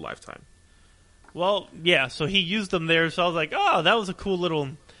dream of a lifetime. Well, yeah, so he used them there, so I was like, oh, that was a cool little...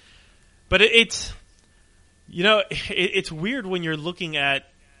 But it's... it's weird when you're looking at...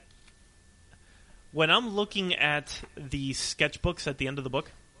 When I'm looking at the sketchbooks at the end of the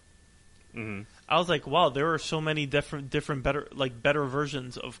book, I was like, wow, there are so many different better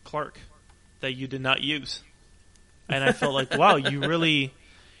versions of Clark that you did not use. And I felt like, wow, you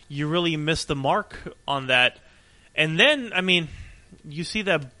really missed the mark on that. And then, I mean, you see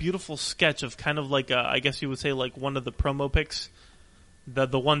that beautiful sketch of kind of like, I guess you would say like one of the promo pics,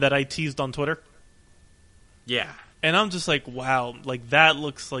 the one that I teased on Twitter. Yeah. And I'm just like, wow, like that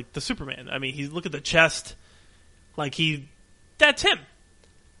looks like the Superman. I mean, look at the chest. Like that's him.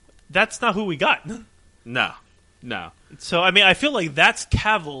 That's not who we got. No. So, I mean, I feel like that's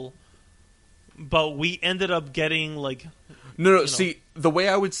Cavill, but we ended up getting like... No, see, the way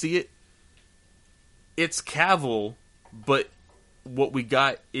I would see it, it's Cavill, but what we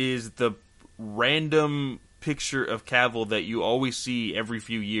got is the random picture of Cavill that you always see every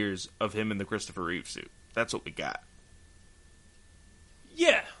few years of him in the Christopher Reeve suit. That's what we got.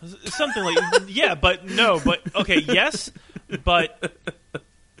 Yeah, something like... yeah, but no, but... Okay, yes, but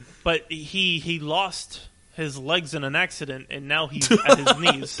he lost his legs in an accident, and now he's at his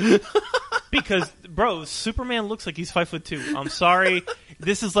knees. Because, bro, Superman looks like he's 5'2". I'm sorry.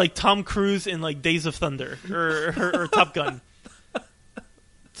 This is like Tom Cruise in like Days of Thunder or Top Gun.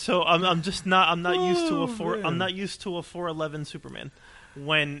 So I'm just not. I'm not used to I'm not used to a 4'11" Superman.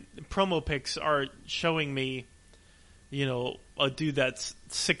 When promo pics are showing me, a dude that's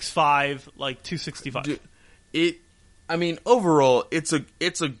 6'5", like 265. Dude, I mean, overall, it's a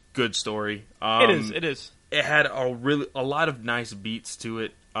good story. It is. It had a lot of nice beats to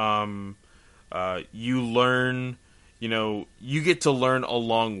it. You learn, you get to learn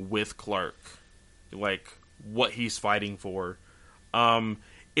along with Clark, like what he's fighting for.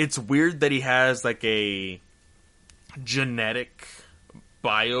 It's weird that he has like a genetic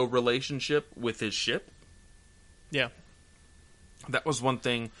bio relationship with his ship. Yeah, that was one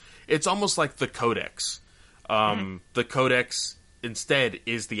thing. It's almost like the Codex. The Codex instead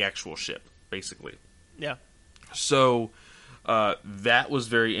is the actual ship, basically. Yeah. So that was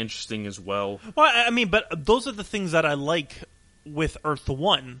very interesting as well. Well, I mean, but those are the things that I like with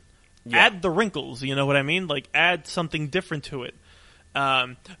Earth-1. Yeah. Add the wrinkles, you know what I mean? Like, add something different to it.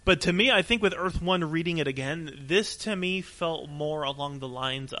 But to me, I think with Earth-1, reading it again, this to me felt more along the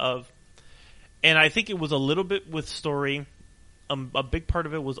lines of... And I think it was a little bit with story. A big part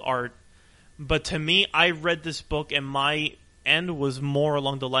of it was art. But to me, I read this book, and my end was more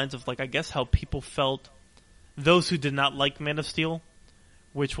along the lines of, like, I guess how people felt, those who did not like Man of Steel,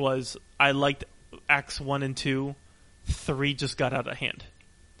 which was, I liked Acts 1 and 2, 3 just got out of hand.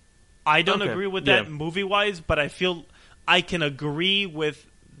 I don't agree with that movie-wise, but I feel I can agree with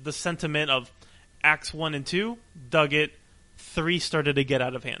the sentiment of Acts 1 and 2, dug it, 3 started to get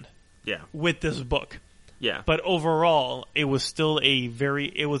out of hand. Yeah. With this book. Yeah. But overall, it was still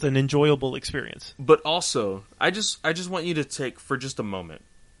it was an enjoyable experience. But also, I just want you to take, for just a moment,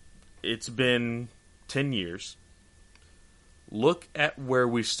 it's been 10 years. Look at where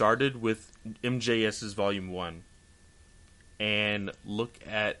we started with MJS's Volume 1. And look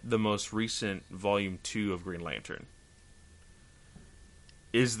at the most recent Volume 2 of Green Lantern.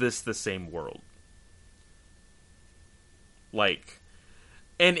 Is this the same world? Like...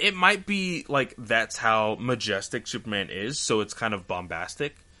 And it might be, like, that's how majestic Superman is, so it's kind of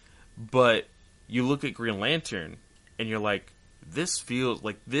bombastic. But you look at Green Lantern, and you're like, this feels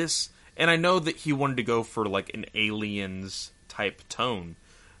like this... And I know that he wanted to go for, like, an Aliens-type tone.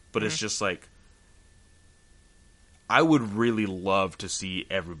 But it's just like... I would really love to see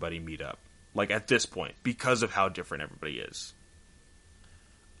everybody meet up. Like, at this point, because of how different everybody is.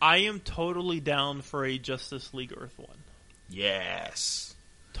 I am totally down for a Justice League Earth 1. Yes.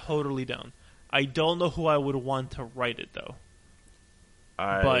 totally down. I don't know who I would want to write it though.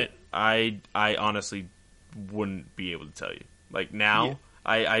 I honestly wouldn't be able to tell you. Like now,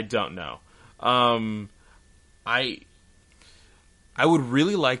 I don't know. I would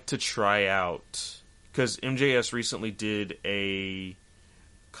really like to try out, because MJS recently did a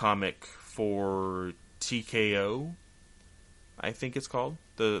comic for TKO, I think it's called.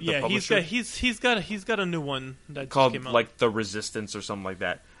 The publisher. he's got a new one that called just came out. like The Resistance or something like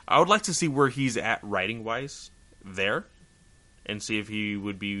that. I would like to see where he's at writing wise there, and see if he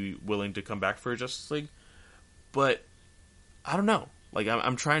would be willing to come back for Justice League. But I don't know. Like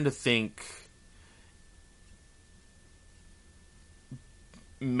I'm trying to think.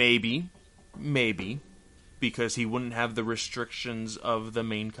 Maybe, because he wouldn't have the restrictions of the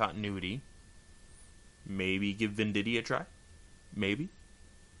main continuity. Maybe give Venditti a try. Maybe.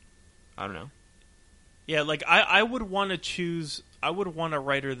 I don't know. Yeah, like I would want to choose. I would want a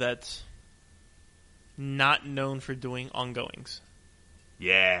writer that's not known for doing ongoings.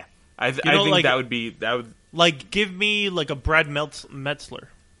 Yeah, I think like, that would like give me like a Brad Metzler.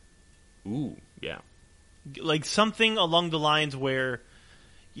 Ooh, yeah, like something along the lines where,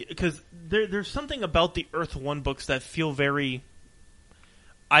 because there's something about the Earth-1 books that feel very,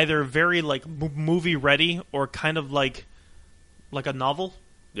 either very like movie ready or kind of like a novel.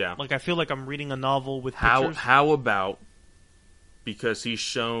 Yeah, like I feel like I'm reading a novel with pictures. How about, because he's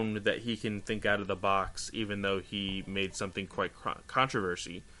shown that he can think out of the box, even though he made something quite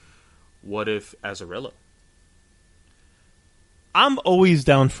controversy. What if Azzarello? I'm always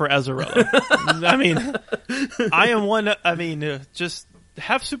down for Azzarello. I mean, I am one. I mean, just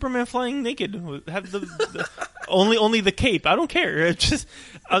have Superman flying naked. Have the only the cape. I don't care. It's just.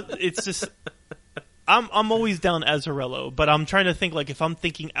 I'm always down Azzarello, but I'm trying to think, like, if I'm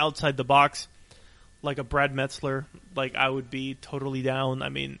thinking outside the box, like a Brad Metzler, like I would be totally down. I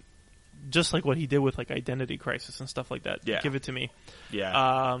mean, just like what he did with like Identity Crisis and stuff like that. Yeah. Give it to me. Yeah.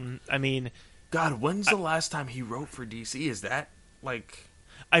 I mean, God, when's the last time he wrote for DC? Is that like?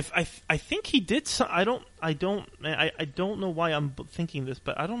 I think he did some. I don't know why I'm thinking this,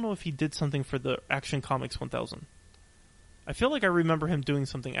 but I don't know if he did something for the Action Comics 1000. I feel like I remember him doing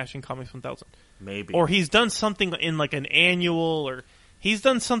something Action Comics 1000. Maybe. Or he's done something in like an annual, or he's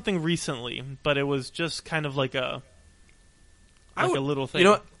done something recently, but it was just kind of like a little thing. You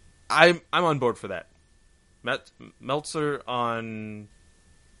know what? I'm on board for that. Meltzer on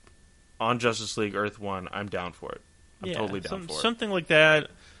Justice League Earth-1, I'm down for it. I'm totally down for it. Something like that.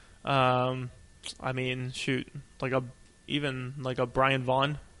 I mean, shoot, even a Brian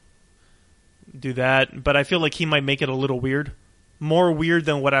Vaughn. Do that, but I feel like he might make it a little weird. More weird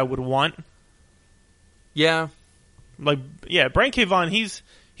than what I would want. Yeah. Brian K. Vaughan, he's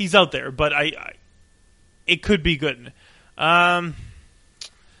out there, but it could be good. I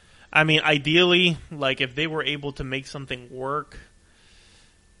mean, ideally, like, if they were able to make something work,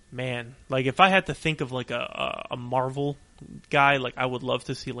 man, like, if I had to think of, like, a Marvel guy, like, I would love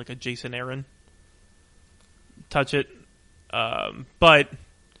to see, like, a Jason Aaron touch it. But...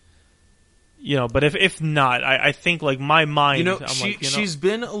 You know, but if not, I think, like, my mind... You know, she's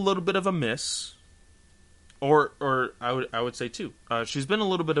been a little bit of a miss. Or I would say, too. She's been a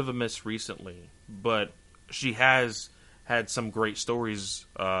little bit of a miss recently. But she has had some great stories.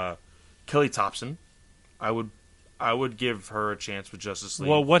 Kelly Thompson, I would give her a chance with Justice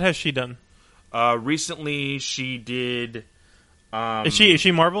League. Well, what has she done? Recently, she did... Is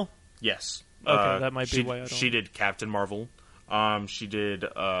she Marvel? Yes. Okay, that might be why I don't... She did Captain Marvel. She did.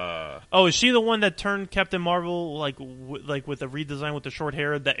 Oh, is she the one that turned Captain Marvel like with the redesign with the short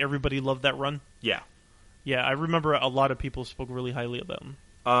hair that everybody loved that run? Yeah, yeah. I remember a lot of people spoke really highly about him.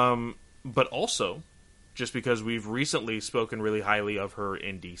 But also, just because we've recently spoken really highly of her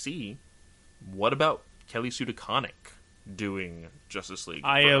in DC, what about Kelly Sue DeConnick doing Justice League?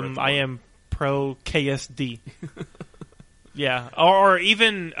 I am pro KSD. Yeah, or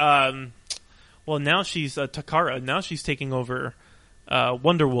even. Well, now she's Takara. Now she's taking over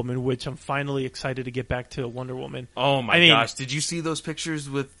Wonder Woman, which I'm finally excited to get back to Wonder Woman. Oh my gosh! Did you see those pictures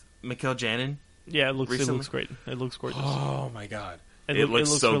with Mikhail Janin? Yeah, it looks great. It looks gorgeous. Oh my god! It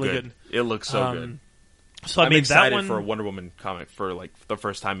looks so really good. It looks so good. So I'm excited for a Wonder Woman comic for like the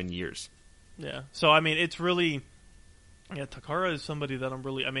first time in years. Yeah. So I mean, it's really, Takara is somebody that I'm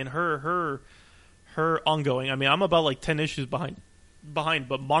really. I mean, her ongoing. I mean, I'm about like 10 issues behind,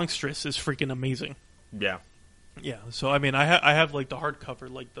 but Monstrous is freaking amazing. Yeah. Yeah. So I mean, I have like the hardcover,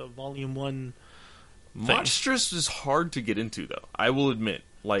 like the Vol.1. Monstrous is hard to get into, though. I will admit,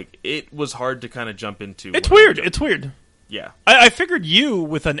 like, it was hard to kind of jump into. It's weird. It's weird. Yeah. I figured you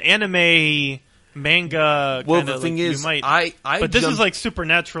with an anime manga. Well, the thing is, but this is like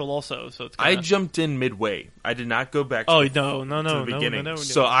supernatural also. So it's I jumped in midway. I did not go back. To the beginning.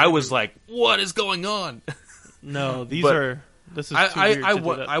 So I was like, "What is going on?" No, these are. This is. I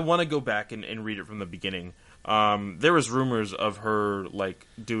want to go back and read it from the beginning. There was rumors of her like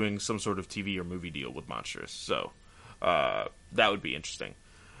doing some sort of TV or movie deal with Monstrous, so that would be interesting.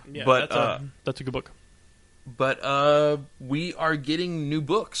 Yeah, but that's a good book. But we are getting new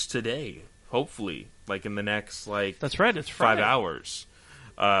books today, hopefully, like in the next that's right, it's 5 hours.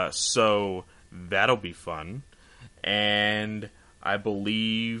 So that'll be fun. And I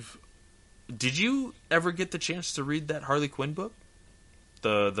believe, did you ever get the chance to read that Harley Quinn book?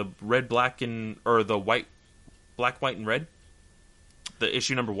 The red, black, or the white, black, white, and red? The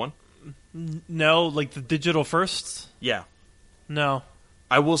issue number 1? No, like the digital firsts? Yeah. No.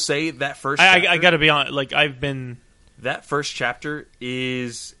 I will say that first chapter, I gotta be honest, like I've been... That first chapter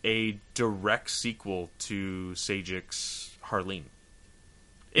is a direct sequel to Sajik's Harleen.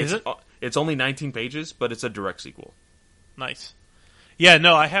 Is it? It's only 19 pages, but it's a direct sequel. Nice. Yeah,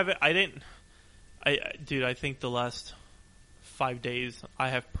 no, I haven't... Dude, I think the last 5 days I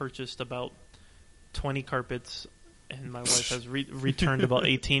have purchased about 20 carpets, and my wife has returned about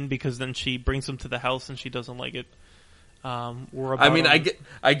 18 because then she brings them to the house and she doesn't like it.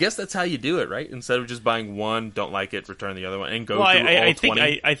 I guess that's how you do it, right? Instead of just buying one, don't like it, return the other one, and go through all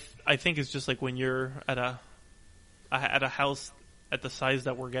 20. I think it's just like when you're at a house at the size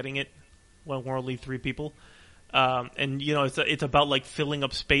that we're getting it, when we're only 3 people, and you know it's about like filling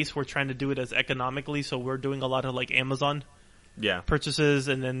up space. We're trying to do it as economically, so we're doing a lot of like Amazon purchases,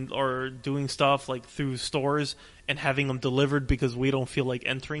 and then or doing stuff like through stores and having them delivered because we don't feel like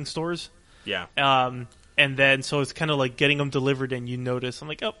entering stores. Yeah. And then, so it's kind of like getting them delivered and you notice, I'm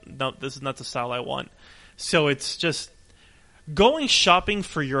like, oh, no, this is not the style I want. So it's just going shopping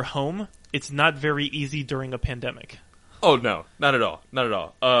for your home. It's not very easy during a pandemic. Oh, no, not at all. Not at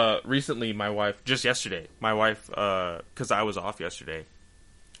all. Recently, just yesterday, because I was off yesterday,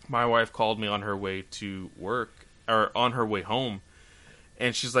 my wife called me on her way to work, or on her way home,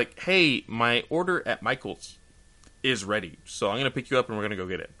 and she's like, hey, my order at Michael's is ready, so I'm going to pick you up and we're going to go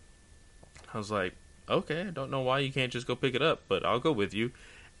get it. I was like, okay, I don't know why you can't just go pick it up, but I'll go with you.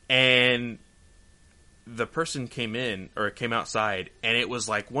 And the person came outside, and it was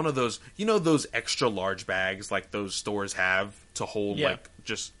like one of those, you know, those extra large bags like those stores have to hold like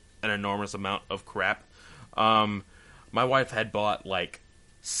just an enormous amount of crap. My wife had bought like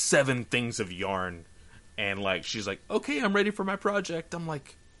 7 things of yarn, and like she's like, okay, I'm ready for my project. I'm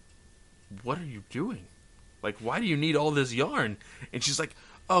like, what are you doing? Like, why do you need all this yarn? And she's like,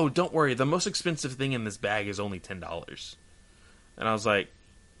 oh, don't worry, the most expensive thing in this bag is only $10. And I was like,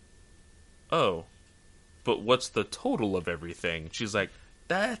 oh, but what's the total of everything? She's like,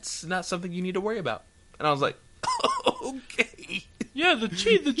 that's not something you need to worry about. And I was like, okay. Yeah, the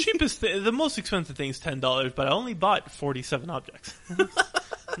cheapest, the most expensive thing is $10, but I only bought 47 objects.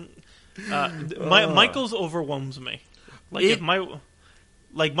 Michael's overwhelms me.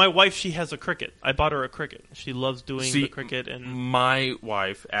 Like my wife, she has a Cricut. I bought her a Cricut. She loves doing the Cricut. And my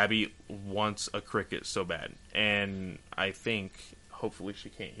wife, Abby, wants a Cricut so bad. And I think, hopefully she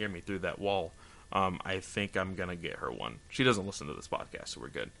can't hear me through that wall. I think I'm going to get her one. She doesn't listen to this podcast, so we're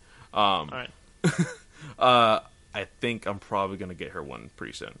good. All right. I think I'm probably going to get her one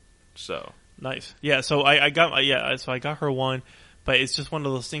pretty soon. So nice. Yeah, so I got her one. But it's just one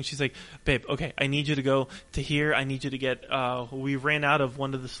of those things. She's like, babe, okay, I need you to go to here. I need you to get, we ran out of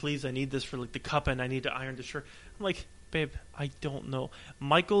one of the sleeves. I need this for like the cup, and I need to iron the shirt. I'm like, babe, I don't know.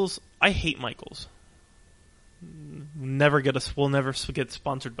 Michael's, I hate Michael's. We'll never get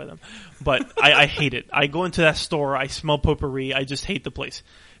sponsored by them. But I hate it. I go into that store, I smell potpourri. I just hate the place.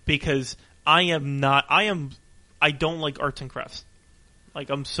 Because I don't like arts and crafts. Like,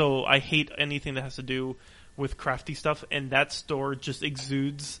 I hate anything that has to do with crafty stuff, and that store just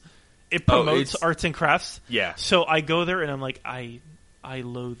exudes. It promotes arts and crafts. Yeah. So I go there and I'm like, I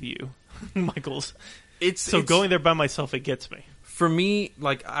loathe you, Michaels. Going there by myself, it gets me. For me,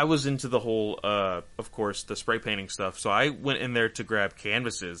 like, I was into the whole, of course, the spray painting stuff. So I went in there to grab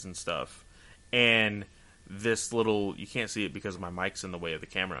canvases and stuff, and this little, you can't see it because my mic's in the way of the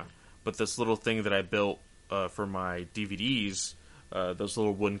camera, but this little thing that I built for my DVDs, those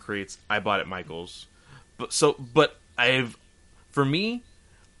little wooden crates, I bought at Michael's. For me,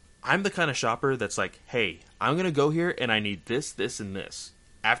 I'm the kind of shopper that's like, hey, I'm going to go here and I need this, this, and this.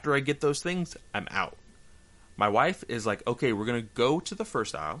 After I get those things, I'm out. My wife is like, okay, we're going to go to the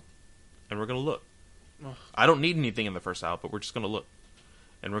first aisle and we're going to look. Ugh. I don't need anything in the first aisle, but we're just going to look.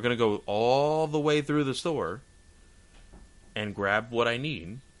 And we're going to go all the way through the store and grab what I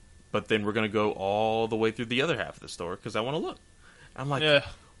need. but then we're going to go all the way through the other half of the store because I want to look. I'm like,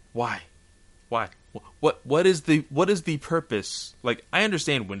 why? What is the purpose? Like, I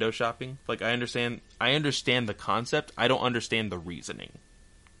understand window shopping. Like, I understand the concept. I don't understand the reasoning.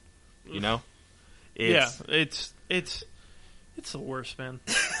 You know? It's the worst, man.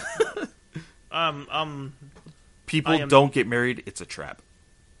 People don't get married. It's a trap.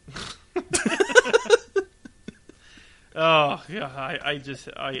 Oh yeah, I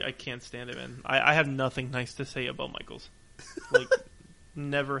can't stand it, man. I have nothing nice to say about Michaels. Like,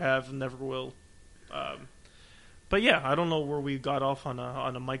 never have, never will. But yeah, I don't know where we got off on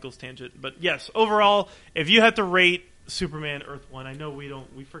a Michaels tangent, but yes, overall, if you had to rate Superman Earth 1, I know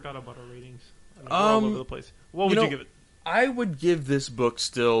we forgot about our ratings. I mean, we're all over the place. What would you give it? I would give this book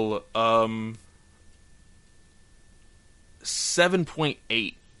still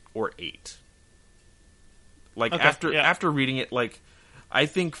 7.8 or 8. Like, okay, after reading it, like, I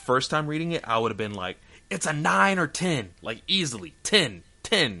think first time reading it, I would have been like, it's a 9 or 10, like, easily 10.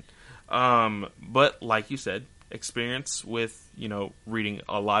 But like you said, experience with, reading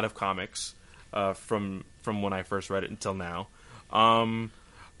a lot of comics from when I first read it until now. Not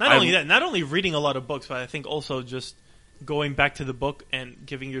only reading a lot of books, but I think also just going back to the book and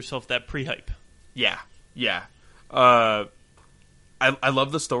giving yourself that pre-hype. Yeah. I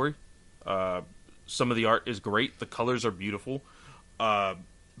love the story. Some of the art is great. The colors are beautiful.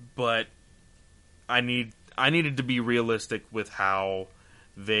 But I needed to be realistic with how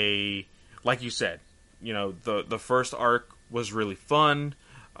they, like you said, the first arc was really fun.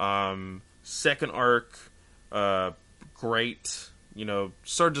 Second arc, great.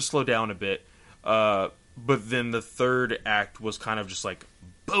 Started to slow down a bit. But then the third act was kind of just like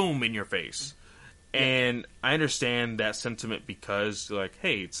boom in your face. And I understand that sentiment because, like,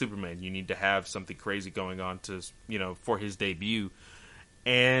 hey, it's Superman. You need to have something crazy going on to, for his debut.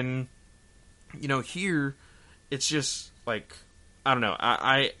 And, here, it's just, like, I don't know.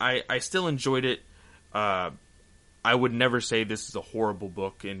 I still enjoyed it. I would never say this is a horrible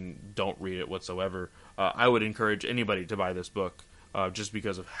book and don't read it whatsoever. I would encourage anybody to buy this book just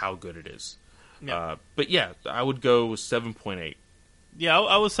because of how good it is. Yeah. But, yeah, I would go 7.8. Yeah,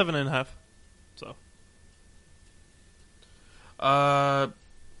 I was 7.5. So,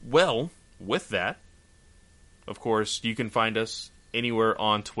 well, with that, of course, you can find us anywhere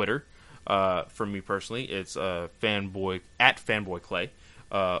on Twitter. For me personally, it's fanboy at Fanboy Clay,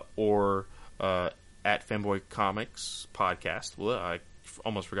 or at Fanboy Comics Podcast. Well, I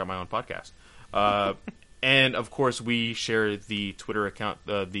almost forgot my own podcast. And of course, we share the Twitter account,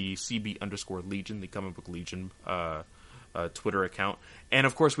 the CB_Legion, the Comic Book Legion Twitter account. And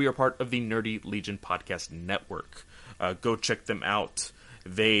of course, we are part of the Nerdy Legion Podcast Network. Go check them out.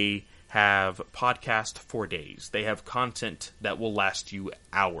 They have podcast for days. They have content that will last you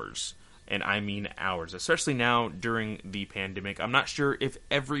hours. And I mean hours, especially now during the pandemic. I'm not sure if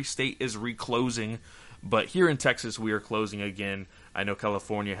every state is reclosing, but here in Texas, we are closing again. I know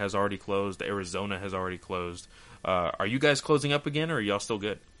California has already closed. Arizona has already closed. Are you guys closing up again, or are y'all still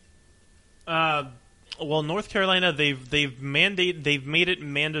good? Well, North Carolina, they've made it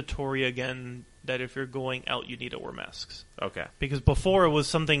mandatory again that if you're going out, you need to wear masks. Okay. Because before it was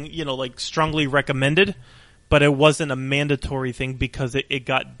something, like strongly recommended, but it wasn't a mandatory thing because it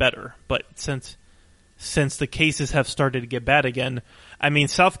got better. But since the cases have started to get bad again, I mean,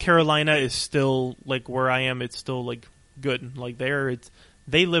 South Carolina is still, like, where I am, it's still, like, good. Like,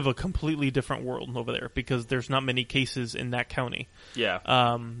 they live a completely different world over there because there's not many cases in that county. Yeah.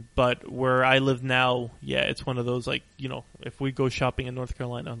 But where I live now, yeah, it's one of those, like, if we go shopping in North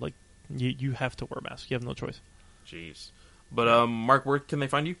Carolina, like, you have to wear a mask. You have no choice. Jeez. But, Mark, where can they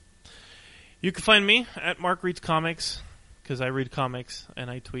find you? You can find me at Mark Reads Comics because I read comics and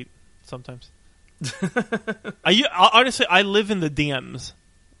I tweet sometimes. Honestly, I live in the DMs.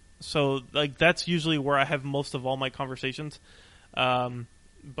 So, like, that's usually where I have most of all my conversations.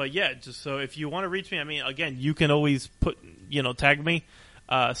 But yeah, just so if you want to reach me, I mean, again, you can always tag me.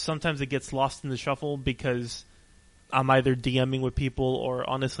 Sometimes it gets lost in the shuffle because I'm either DMing with people or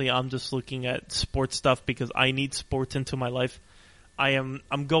honestly, I'm just looking at sports stuff because I need sports into my life. I'm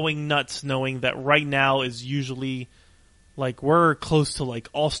going nuts knowing that right now is usually like we're close to like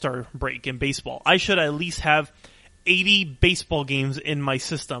All-Star break in baseball. I should at least have 80 baseball games in my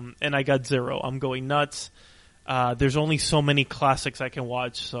system and I got 0. I'm going nuts. There's only so many classics I can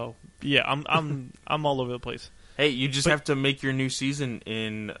watch, so yeah, I'm all over the place. Hey, you just have to make your new season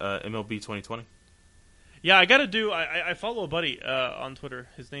in MLB 2020. Yeah, I gotta do. I follow a buddy on Twitter.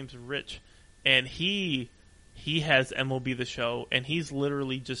 His name's Rich, and he has MLB The Show, and he's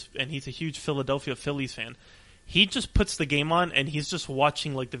literally he's a huge Philadelphia Phillies fan. he just puts the game on and he's just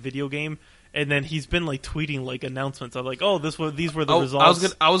watching like the video game, and then he's been like tweeting like announcements of like, oh, these were the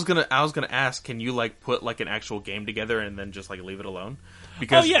results. I was gonna ask, can you like put like an actual game together and then just like leave it alone?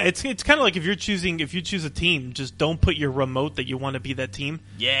 Because it's kind of like if you choose a team, just don't put your remote that you want to be that team.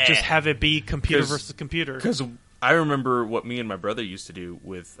 Yeah, just have it be computer versus computer. Because I remember what me and my brother used to do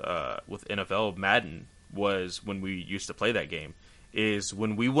with NFL Madden was when we used to play that game. Is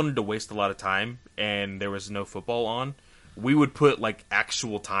when we wanted to waste a lot of time and there was no football on, we would put like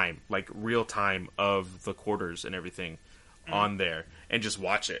actual time, like real time of the quarters and everything on there and just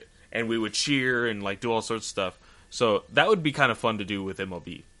watch it. And we would cheer and like do all sorts of stuff. So that would be kind of fun to do with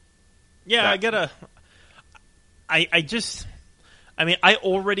MLB. Yeah, I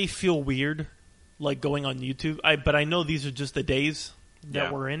already feel weird like going on YouTube. But I know these are just the days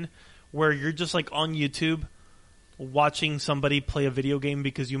that we're in where you're just like on YouTube watching somebody play a video game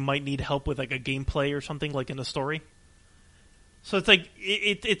because you might need help with like a gameplay or something like in a story. So it's like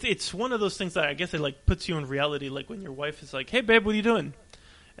it's one of those things that I guess it like puts you in reality. Like when your wife is like, "Hey babe, what are you doing?"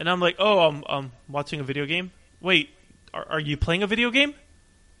 And I'm like, "Oh, I'm watching a video game." Wait, are you playing a video game?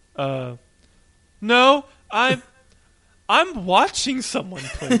 No, I'm watching someone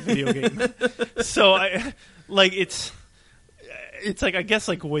play a video game. So I like it's like I guess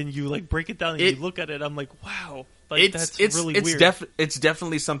like when you like break it down and you look at it, I'm like, wow. Like, that's really weird. It's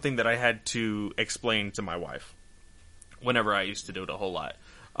definitely something that I had to explain to my wife whenever I used to do it a whole lot.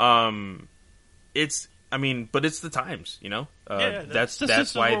 But it's the times, you know? That's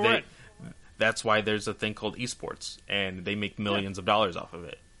why there's a thing called esports, and they make millions of dollars off of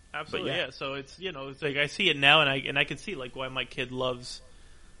it. Absolutely, yeah. So it's, it's like I see it now, and I can see like why my kid loves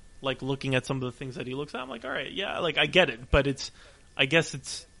like looking at some of the things that he looks at. I'm like, all right, yeah, like I get it, but I guess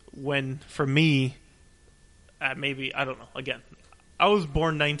it's when for me. Maybe, I don't know. Again, I was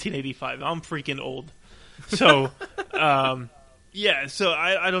born 1985. I'm freaking old. So, so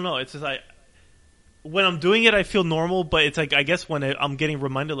I don't know. It's just when I'm doing it, I feel normal, but it's like, I guess when I'm getting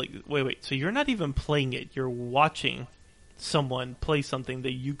reminded, like, wait, so you're not even playing it. You're watching someone play something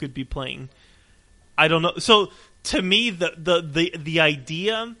that you could be playing. I don't know. So, to me, the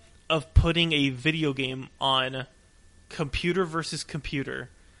idea of putting a video game on computer versus computer,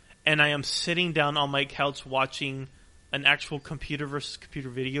 and I am sitting down on my couch watching an actual computer versus computer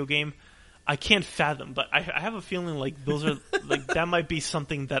video game, I can't fathom. But I have a feeling like those are like that might be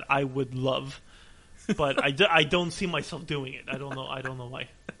something that I would love, but I don't see myself doing it. I don't know why.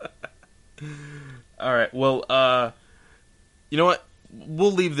 All right. Well, you know what?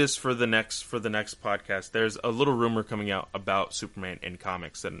 We'll leave this for the next podcast. There's a little rumor coming out about Superman in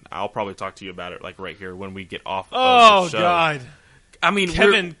comics, and I'll probably talk to you about it like right here when we get off. Oh of the show. God. I mean,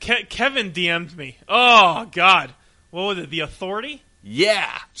 Kevin DM'd me. Oh, God. What was it? The Authority?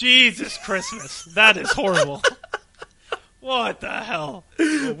 Yeah. Jesus Christmas. That is horrible. What the hell?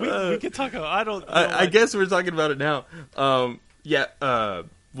 We can talk about... I don't know. I guess we're talking about it now.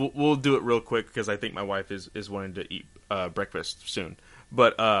 We'll do it real quick because I think my wife is wanting to eat breakfast soon.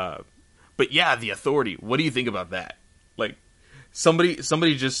 But yeah, The Authority. What do you think about that? Like... Somebody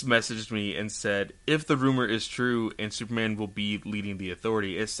just messaged me and said, if the rumor is true and Superman will be leading the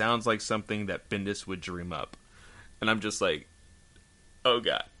Authority, it sounds like something that Bendis would dream up. And I'm just like, oh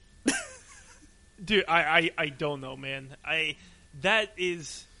God. Dude, I don't know, man. They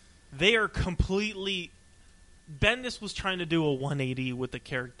are completely... Bendis was trying to do a 180 with the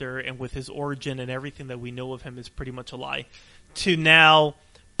character and with his origin, and everything that we know of him is pretty much a lie. To now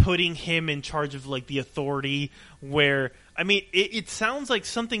putting him in charge of like the Authority, where... I mean, it sounds like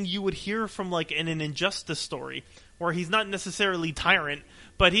something you would hear from like in an Injustice story, where he's not necessarily tyrant,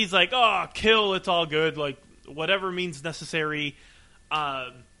 but he's like, oh, kill, it's all good, like whatever means necessary.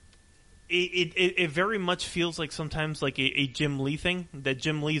 It very much feels like sometimes like a Jim Lee thing, that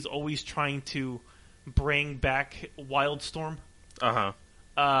Jim Lee's always trying to bring back Wildstorm.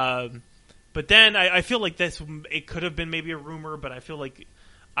 But then I feel like it could have been maybe a rumor, but I feel like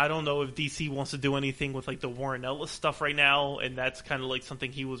I don't know if DC wants to do anything with like the Warren Ellis stuff right now, and that's kind of like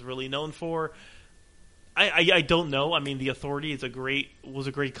something he was really known for. I don't know. I mean, The Authority was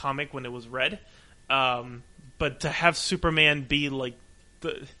a great comic when it was read, but to have Superman be like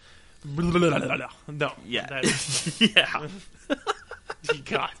the no, yeah, yeah,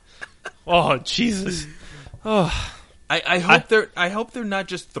 God, oh Jesus, oh. I hope they're not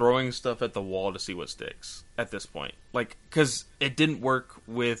just throwing stuff at the wall to see what sticks at this point. Like, because it didn't work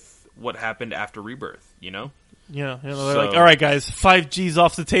with what happened after Rebirth, you know? Yeah, they're like, all right, guys, 5G's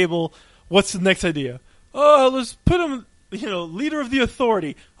off the table. What's the next idea? Oh, let's put him leader of the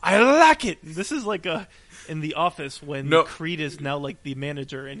authority. I like it. This is like in The Office when Creed is now like the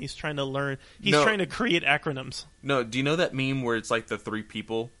manager and he's trying to learn. He's trying to create acronyms. No, do you know that meme where it's like the three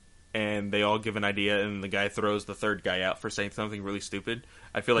people and they all give an idea and the guy throws the third guy out for saying something really stupid?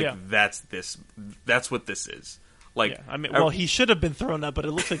 I feel like that's what this is. Like, I mean, he should have been thrown out, but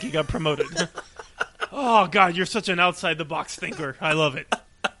it looks like he got promoted. Oh God, you're such an outside the box thinker. I love it.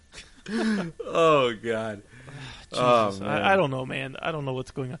 Oh God. Jesus, I don't know, man. I don't know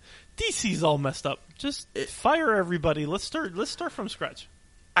what's going on. DC's all messed up. Just fire everybody. Let's start from scratch.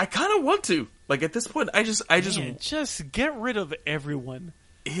 I kind of want to. Like at this point, I just just get rid of everyone.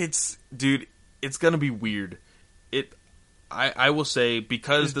 It's gonna be weird. I will say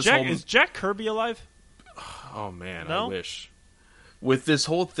because is Jack Kirby alive? Oh man, no? I wish. With this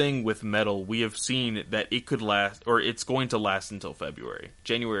whole thing with metal, we have seen that it could last, or it's going to last until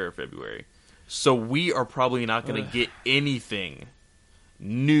January or February. So we are probably not going to get anything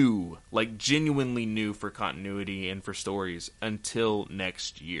new, like genuinely new for continuity and for stories until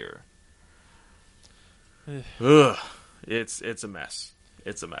next year. Ugh. It's a mess.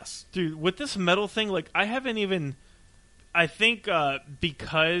 It's a mess. Dude, with this metal thing, like I haven't even I think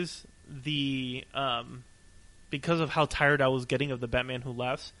because of how tired I was getting of the Batman Who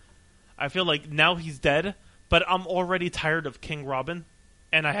Laughs, I feel like now he's dead, but I'm already tired of King Robin,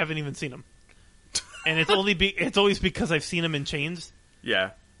 and I haven't even seen him. And it's always because I've seen him in chains.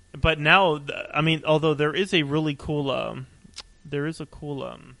 Yeah. But now, I mean, although there is a really cool,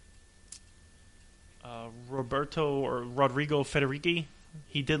 Roberto or Rodrigo Federici.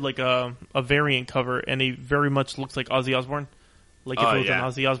 He did like a variant cover, and he very much looks like Ozzy Osbourne. Like if it was an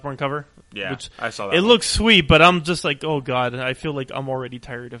Ozzy Osbourne cover. Yeah, which, I saw that. It looks sweet, but I'm just like, oh God, I feel like I'm already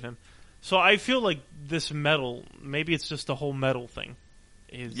tired of him. So I feel like this metal, maybe it's just the whole metal thing.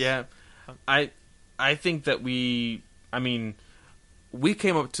 I think that we came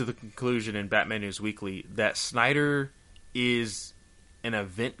up to the conclusion in Batman News Weekly that Snyder is an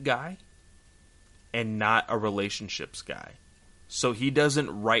event guy and not a relationships guy. So he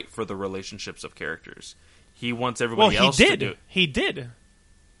doesn't write for the relationships of characters. He wants everybody else to do it. He did.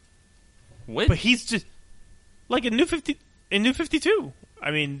 When? But he's just like in New 52.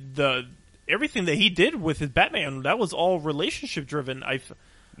 I mean, everything that he did with his Batman, that was all relationship driven.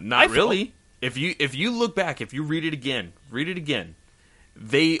 Not really. If you look back, if you read it again,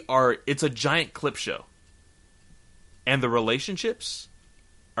 it's a giant clip show. And the relationships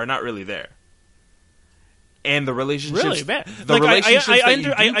are not really there. And the relationships, really bad.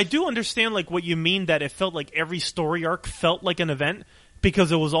 I do understand like what you mean, that it felt like every story arc felt like an event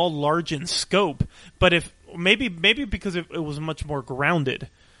because it was all large in scope. But if maybe because it was much more grounded,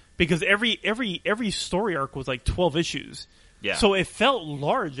 because every story arc was like 12 issues. Yeah. So it felt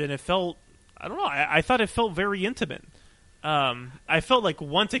large and it felt, I don't know. I thought it felt very intimate. I felt like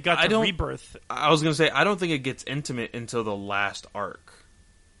once it got to Rebirth, I was going to say I don't think it gets intimate until the last arc.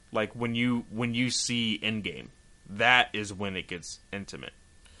 Like when you see Endgame, that is when it gets intimate.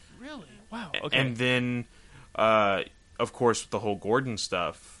 Really? Wow. Okay. And then, of course, with the whole Gordon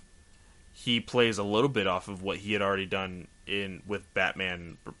stuff, he plays a little bit off of what he had already done with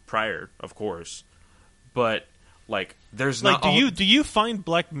Batman prior, of course. But like, there's not. Do you find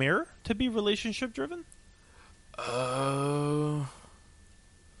Black Mirror to be relationship driven?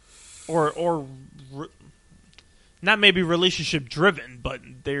 Or not maybe relationship driven, but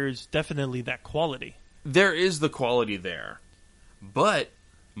there's definitely that quality. There is the quality there. But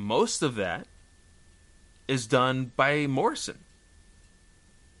most of that is done by Morrison.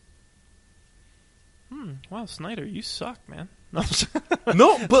 Wow, Snyder, you suck, man.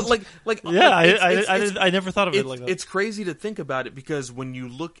 No, but like yeah, I never thought of it like that. It's crazy to think about it because when you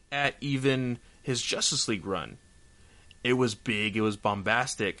look at even his Justice League run, it was big, it was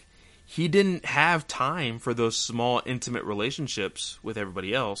bombastic. He didn't have time for those small, intimate relationships with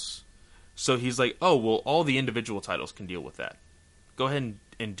everybody else. So he's like, oh, well, all the individual titles can deal with that. Go ahead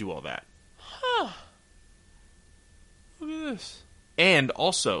and do all that. Huh. Look at this. And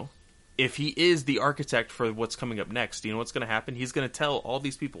also, if he is the architect for what's coming up next, you know what's going to happen? He's going to tell all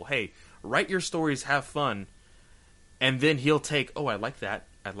these people, hey, write your stories, have fun. And then he'll take, oh, I like that,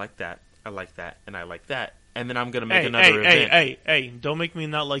 I like that, I like that, and I like that. And then I'm going to make another event. Hey, don't make me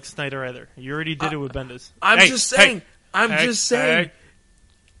not like Snyder either. You already did it with Bendis. I'm just saying.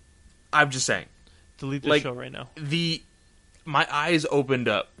 Delete the show right now. My eyes opened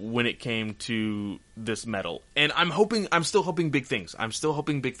up when it came to this metal. And I'm still hoping big things. I'm still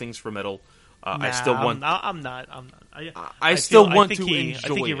hoping big things for metal. I'm not. I still want to enjoy it. I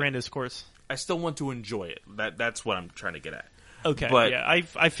think he ran his course. I still want to enjoy it. That's what I'm trying to get at. Okay, but, yeah.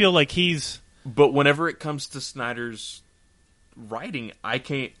 I feel like he's... But whenever it comes to Snyder's writing, I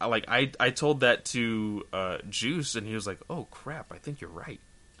can't, like, I told that to Juice, and he was like, oh crap, I think you're right.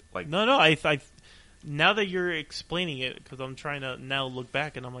 Like, no, I now that you're explaining it, because I'm trying to now look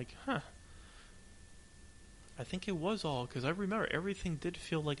back, and I'm like, huh, I think it was all, because I remember everything did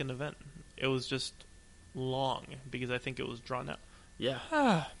feel like an event. It was just long, because I think it was drawn out. Yeah.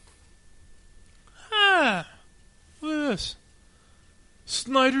 Look at this.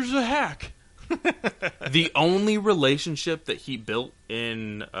 Snyder's a hack. The only relationship that he built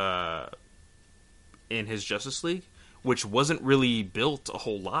in his Justice League, which wasn't really built a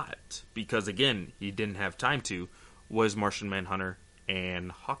whole lot, because again, he didn't have time to, was Martian Manhunter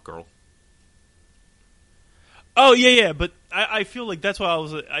and Hawkgirl. Oh yeah, but I feel like that's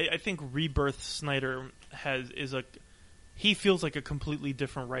why I think Rebirth Snyder he feels like a completely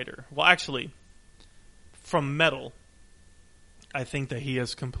different writer. Well, actually, from Metal, I think that he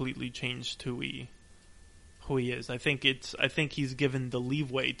has completely changed who he is. I think he's given the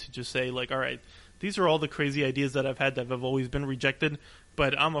leeway to just say, like, all right, these are all the crazy ideas that I've had that have always been rejected,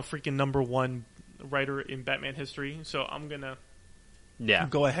 but I'm a freaking #1 writer in Batman history, so I'm gonna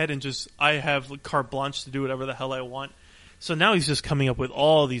go ahead and I have carte blanche to do whatever the hell I want. So now he's just coming up with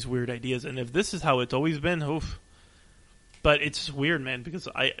all these weird ideas, and if this is how it's always been, oof. But it's just weird, man, because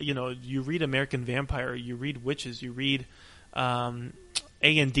you read American Vampire, you read Witches, you read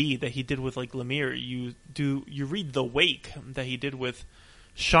A&D that he did with like Lemire, you read The Wake that he did with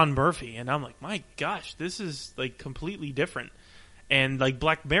Sean Murphy, and I'm like, my gosh, this is like completely different. And like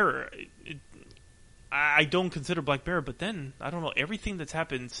Black Mirror, I don't consider Black Mirror, but then I don't know, everything that's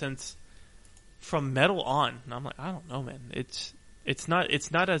happened since from Metal on, and I'm like, I don't know, man, it's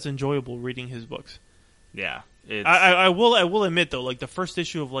not as enjoyable reading his books. Yeah. I will admit though, like the first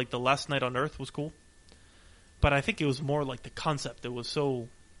issue of like The Last Night on Earth was cool, but I think it was more like the concept. It was so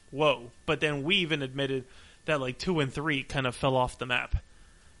whoa. But then we even admitted that like 2 and 3 kind of fell off the map.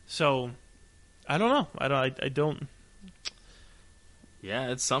 So I don't know. I don't. Yeah,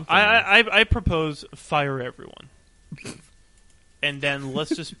 it's something. I propose fire everyone, and then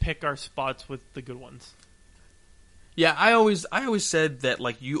let's just pick our spots with the good ones. Yeah, I always said that,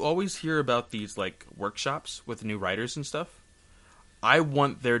 like, you always hear about these like workshops with new writers and stuff. I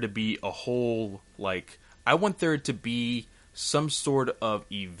want there to be a whole, like, I want there to be some sort of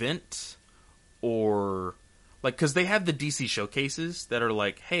event, or like, because they have the DC showcases that are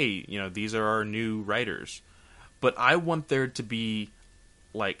like, hey, these are our new writers. But I want there to be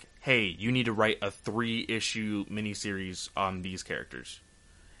like, hey, you need to write a 3-issue miniseries on these characters,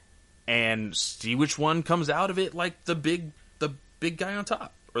 and see which one comes out of it, like the big guy on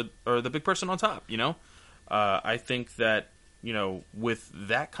top, or the big person on top. I think that with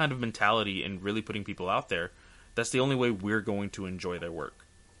that kind of mentality and really putting people out there, that's the only way we're going to enjoy their work.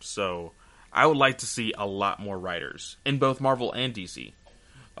 So I would like to see a lot more writers in both Marvel and DC,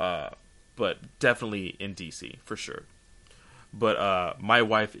 but definitely in DC for sure. But my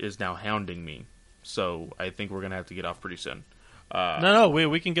wife is now hounding me, so I think we're gonna have to get off pretty soon. No,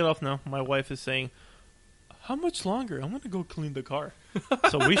 we can get off now. My wife is saying, how much longer? I'm going to go clean the car.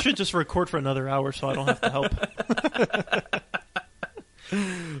 So we should just record for another hour so I don't have to help.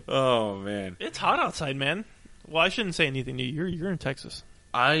 Oh, man. It's hot outside, man. Well, I shouldn't say anything to you. You're in Texas.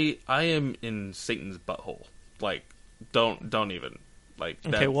 I am in Satan's butthole. Like, don't even. Like.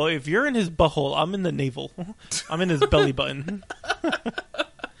 Okay, well, if you're in his butthole, I'm in the navel. I'm in his belly button.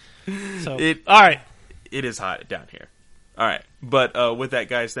 So, all right. It is hot down here. All right, but with that,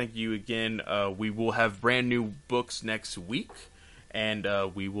 guys, thank you again. We will have brand new books next week, and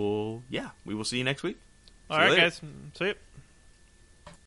we will see you next week. All right, guys. See you.